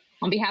hopeful.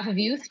 On behalf of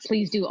youth,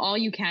 please do all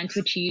you can to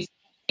achieve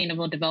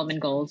Sustainable Development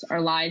Goals.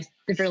 Our lives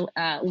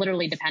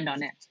literally depend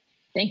on it.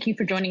 Thank you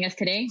for joining us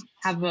today.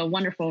 Have a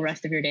wonderful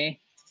rest of your day.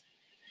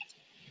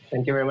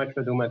 Thank you very much,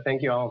 Faduma.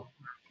 Thank you all.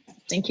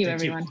 Thank you,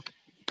 everyone.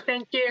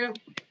 Thank you.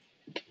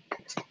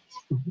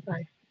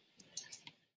 Bye.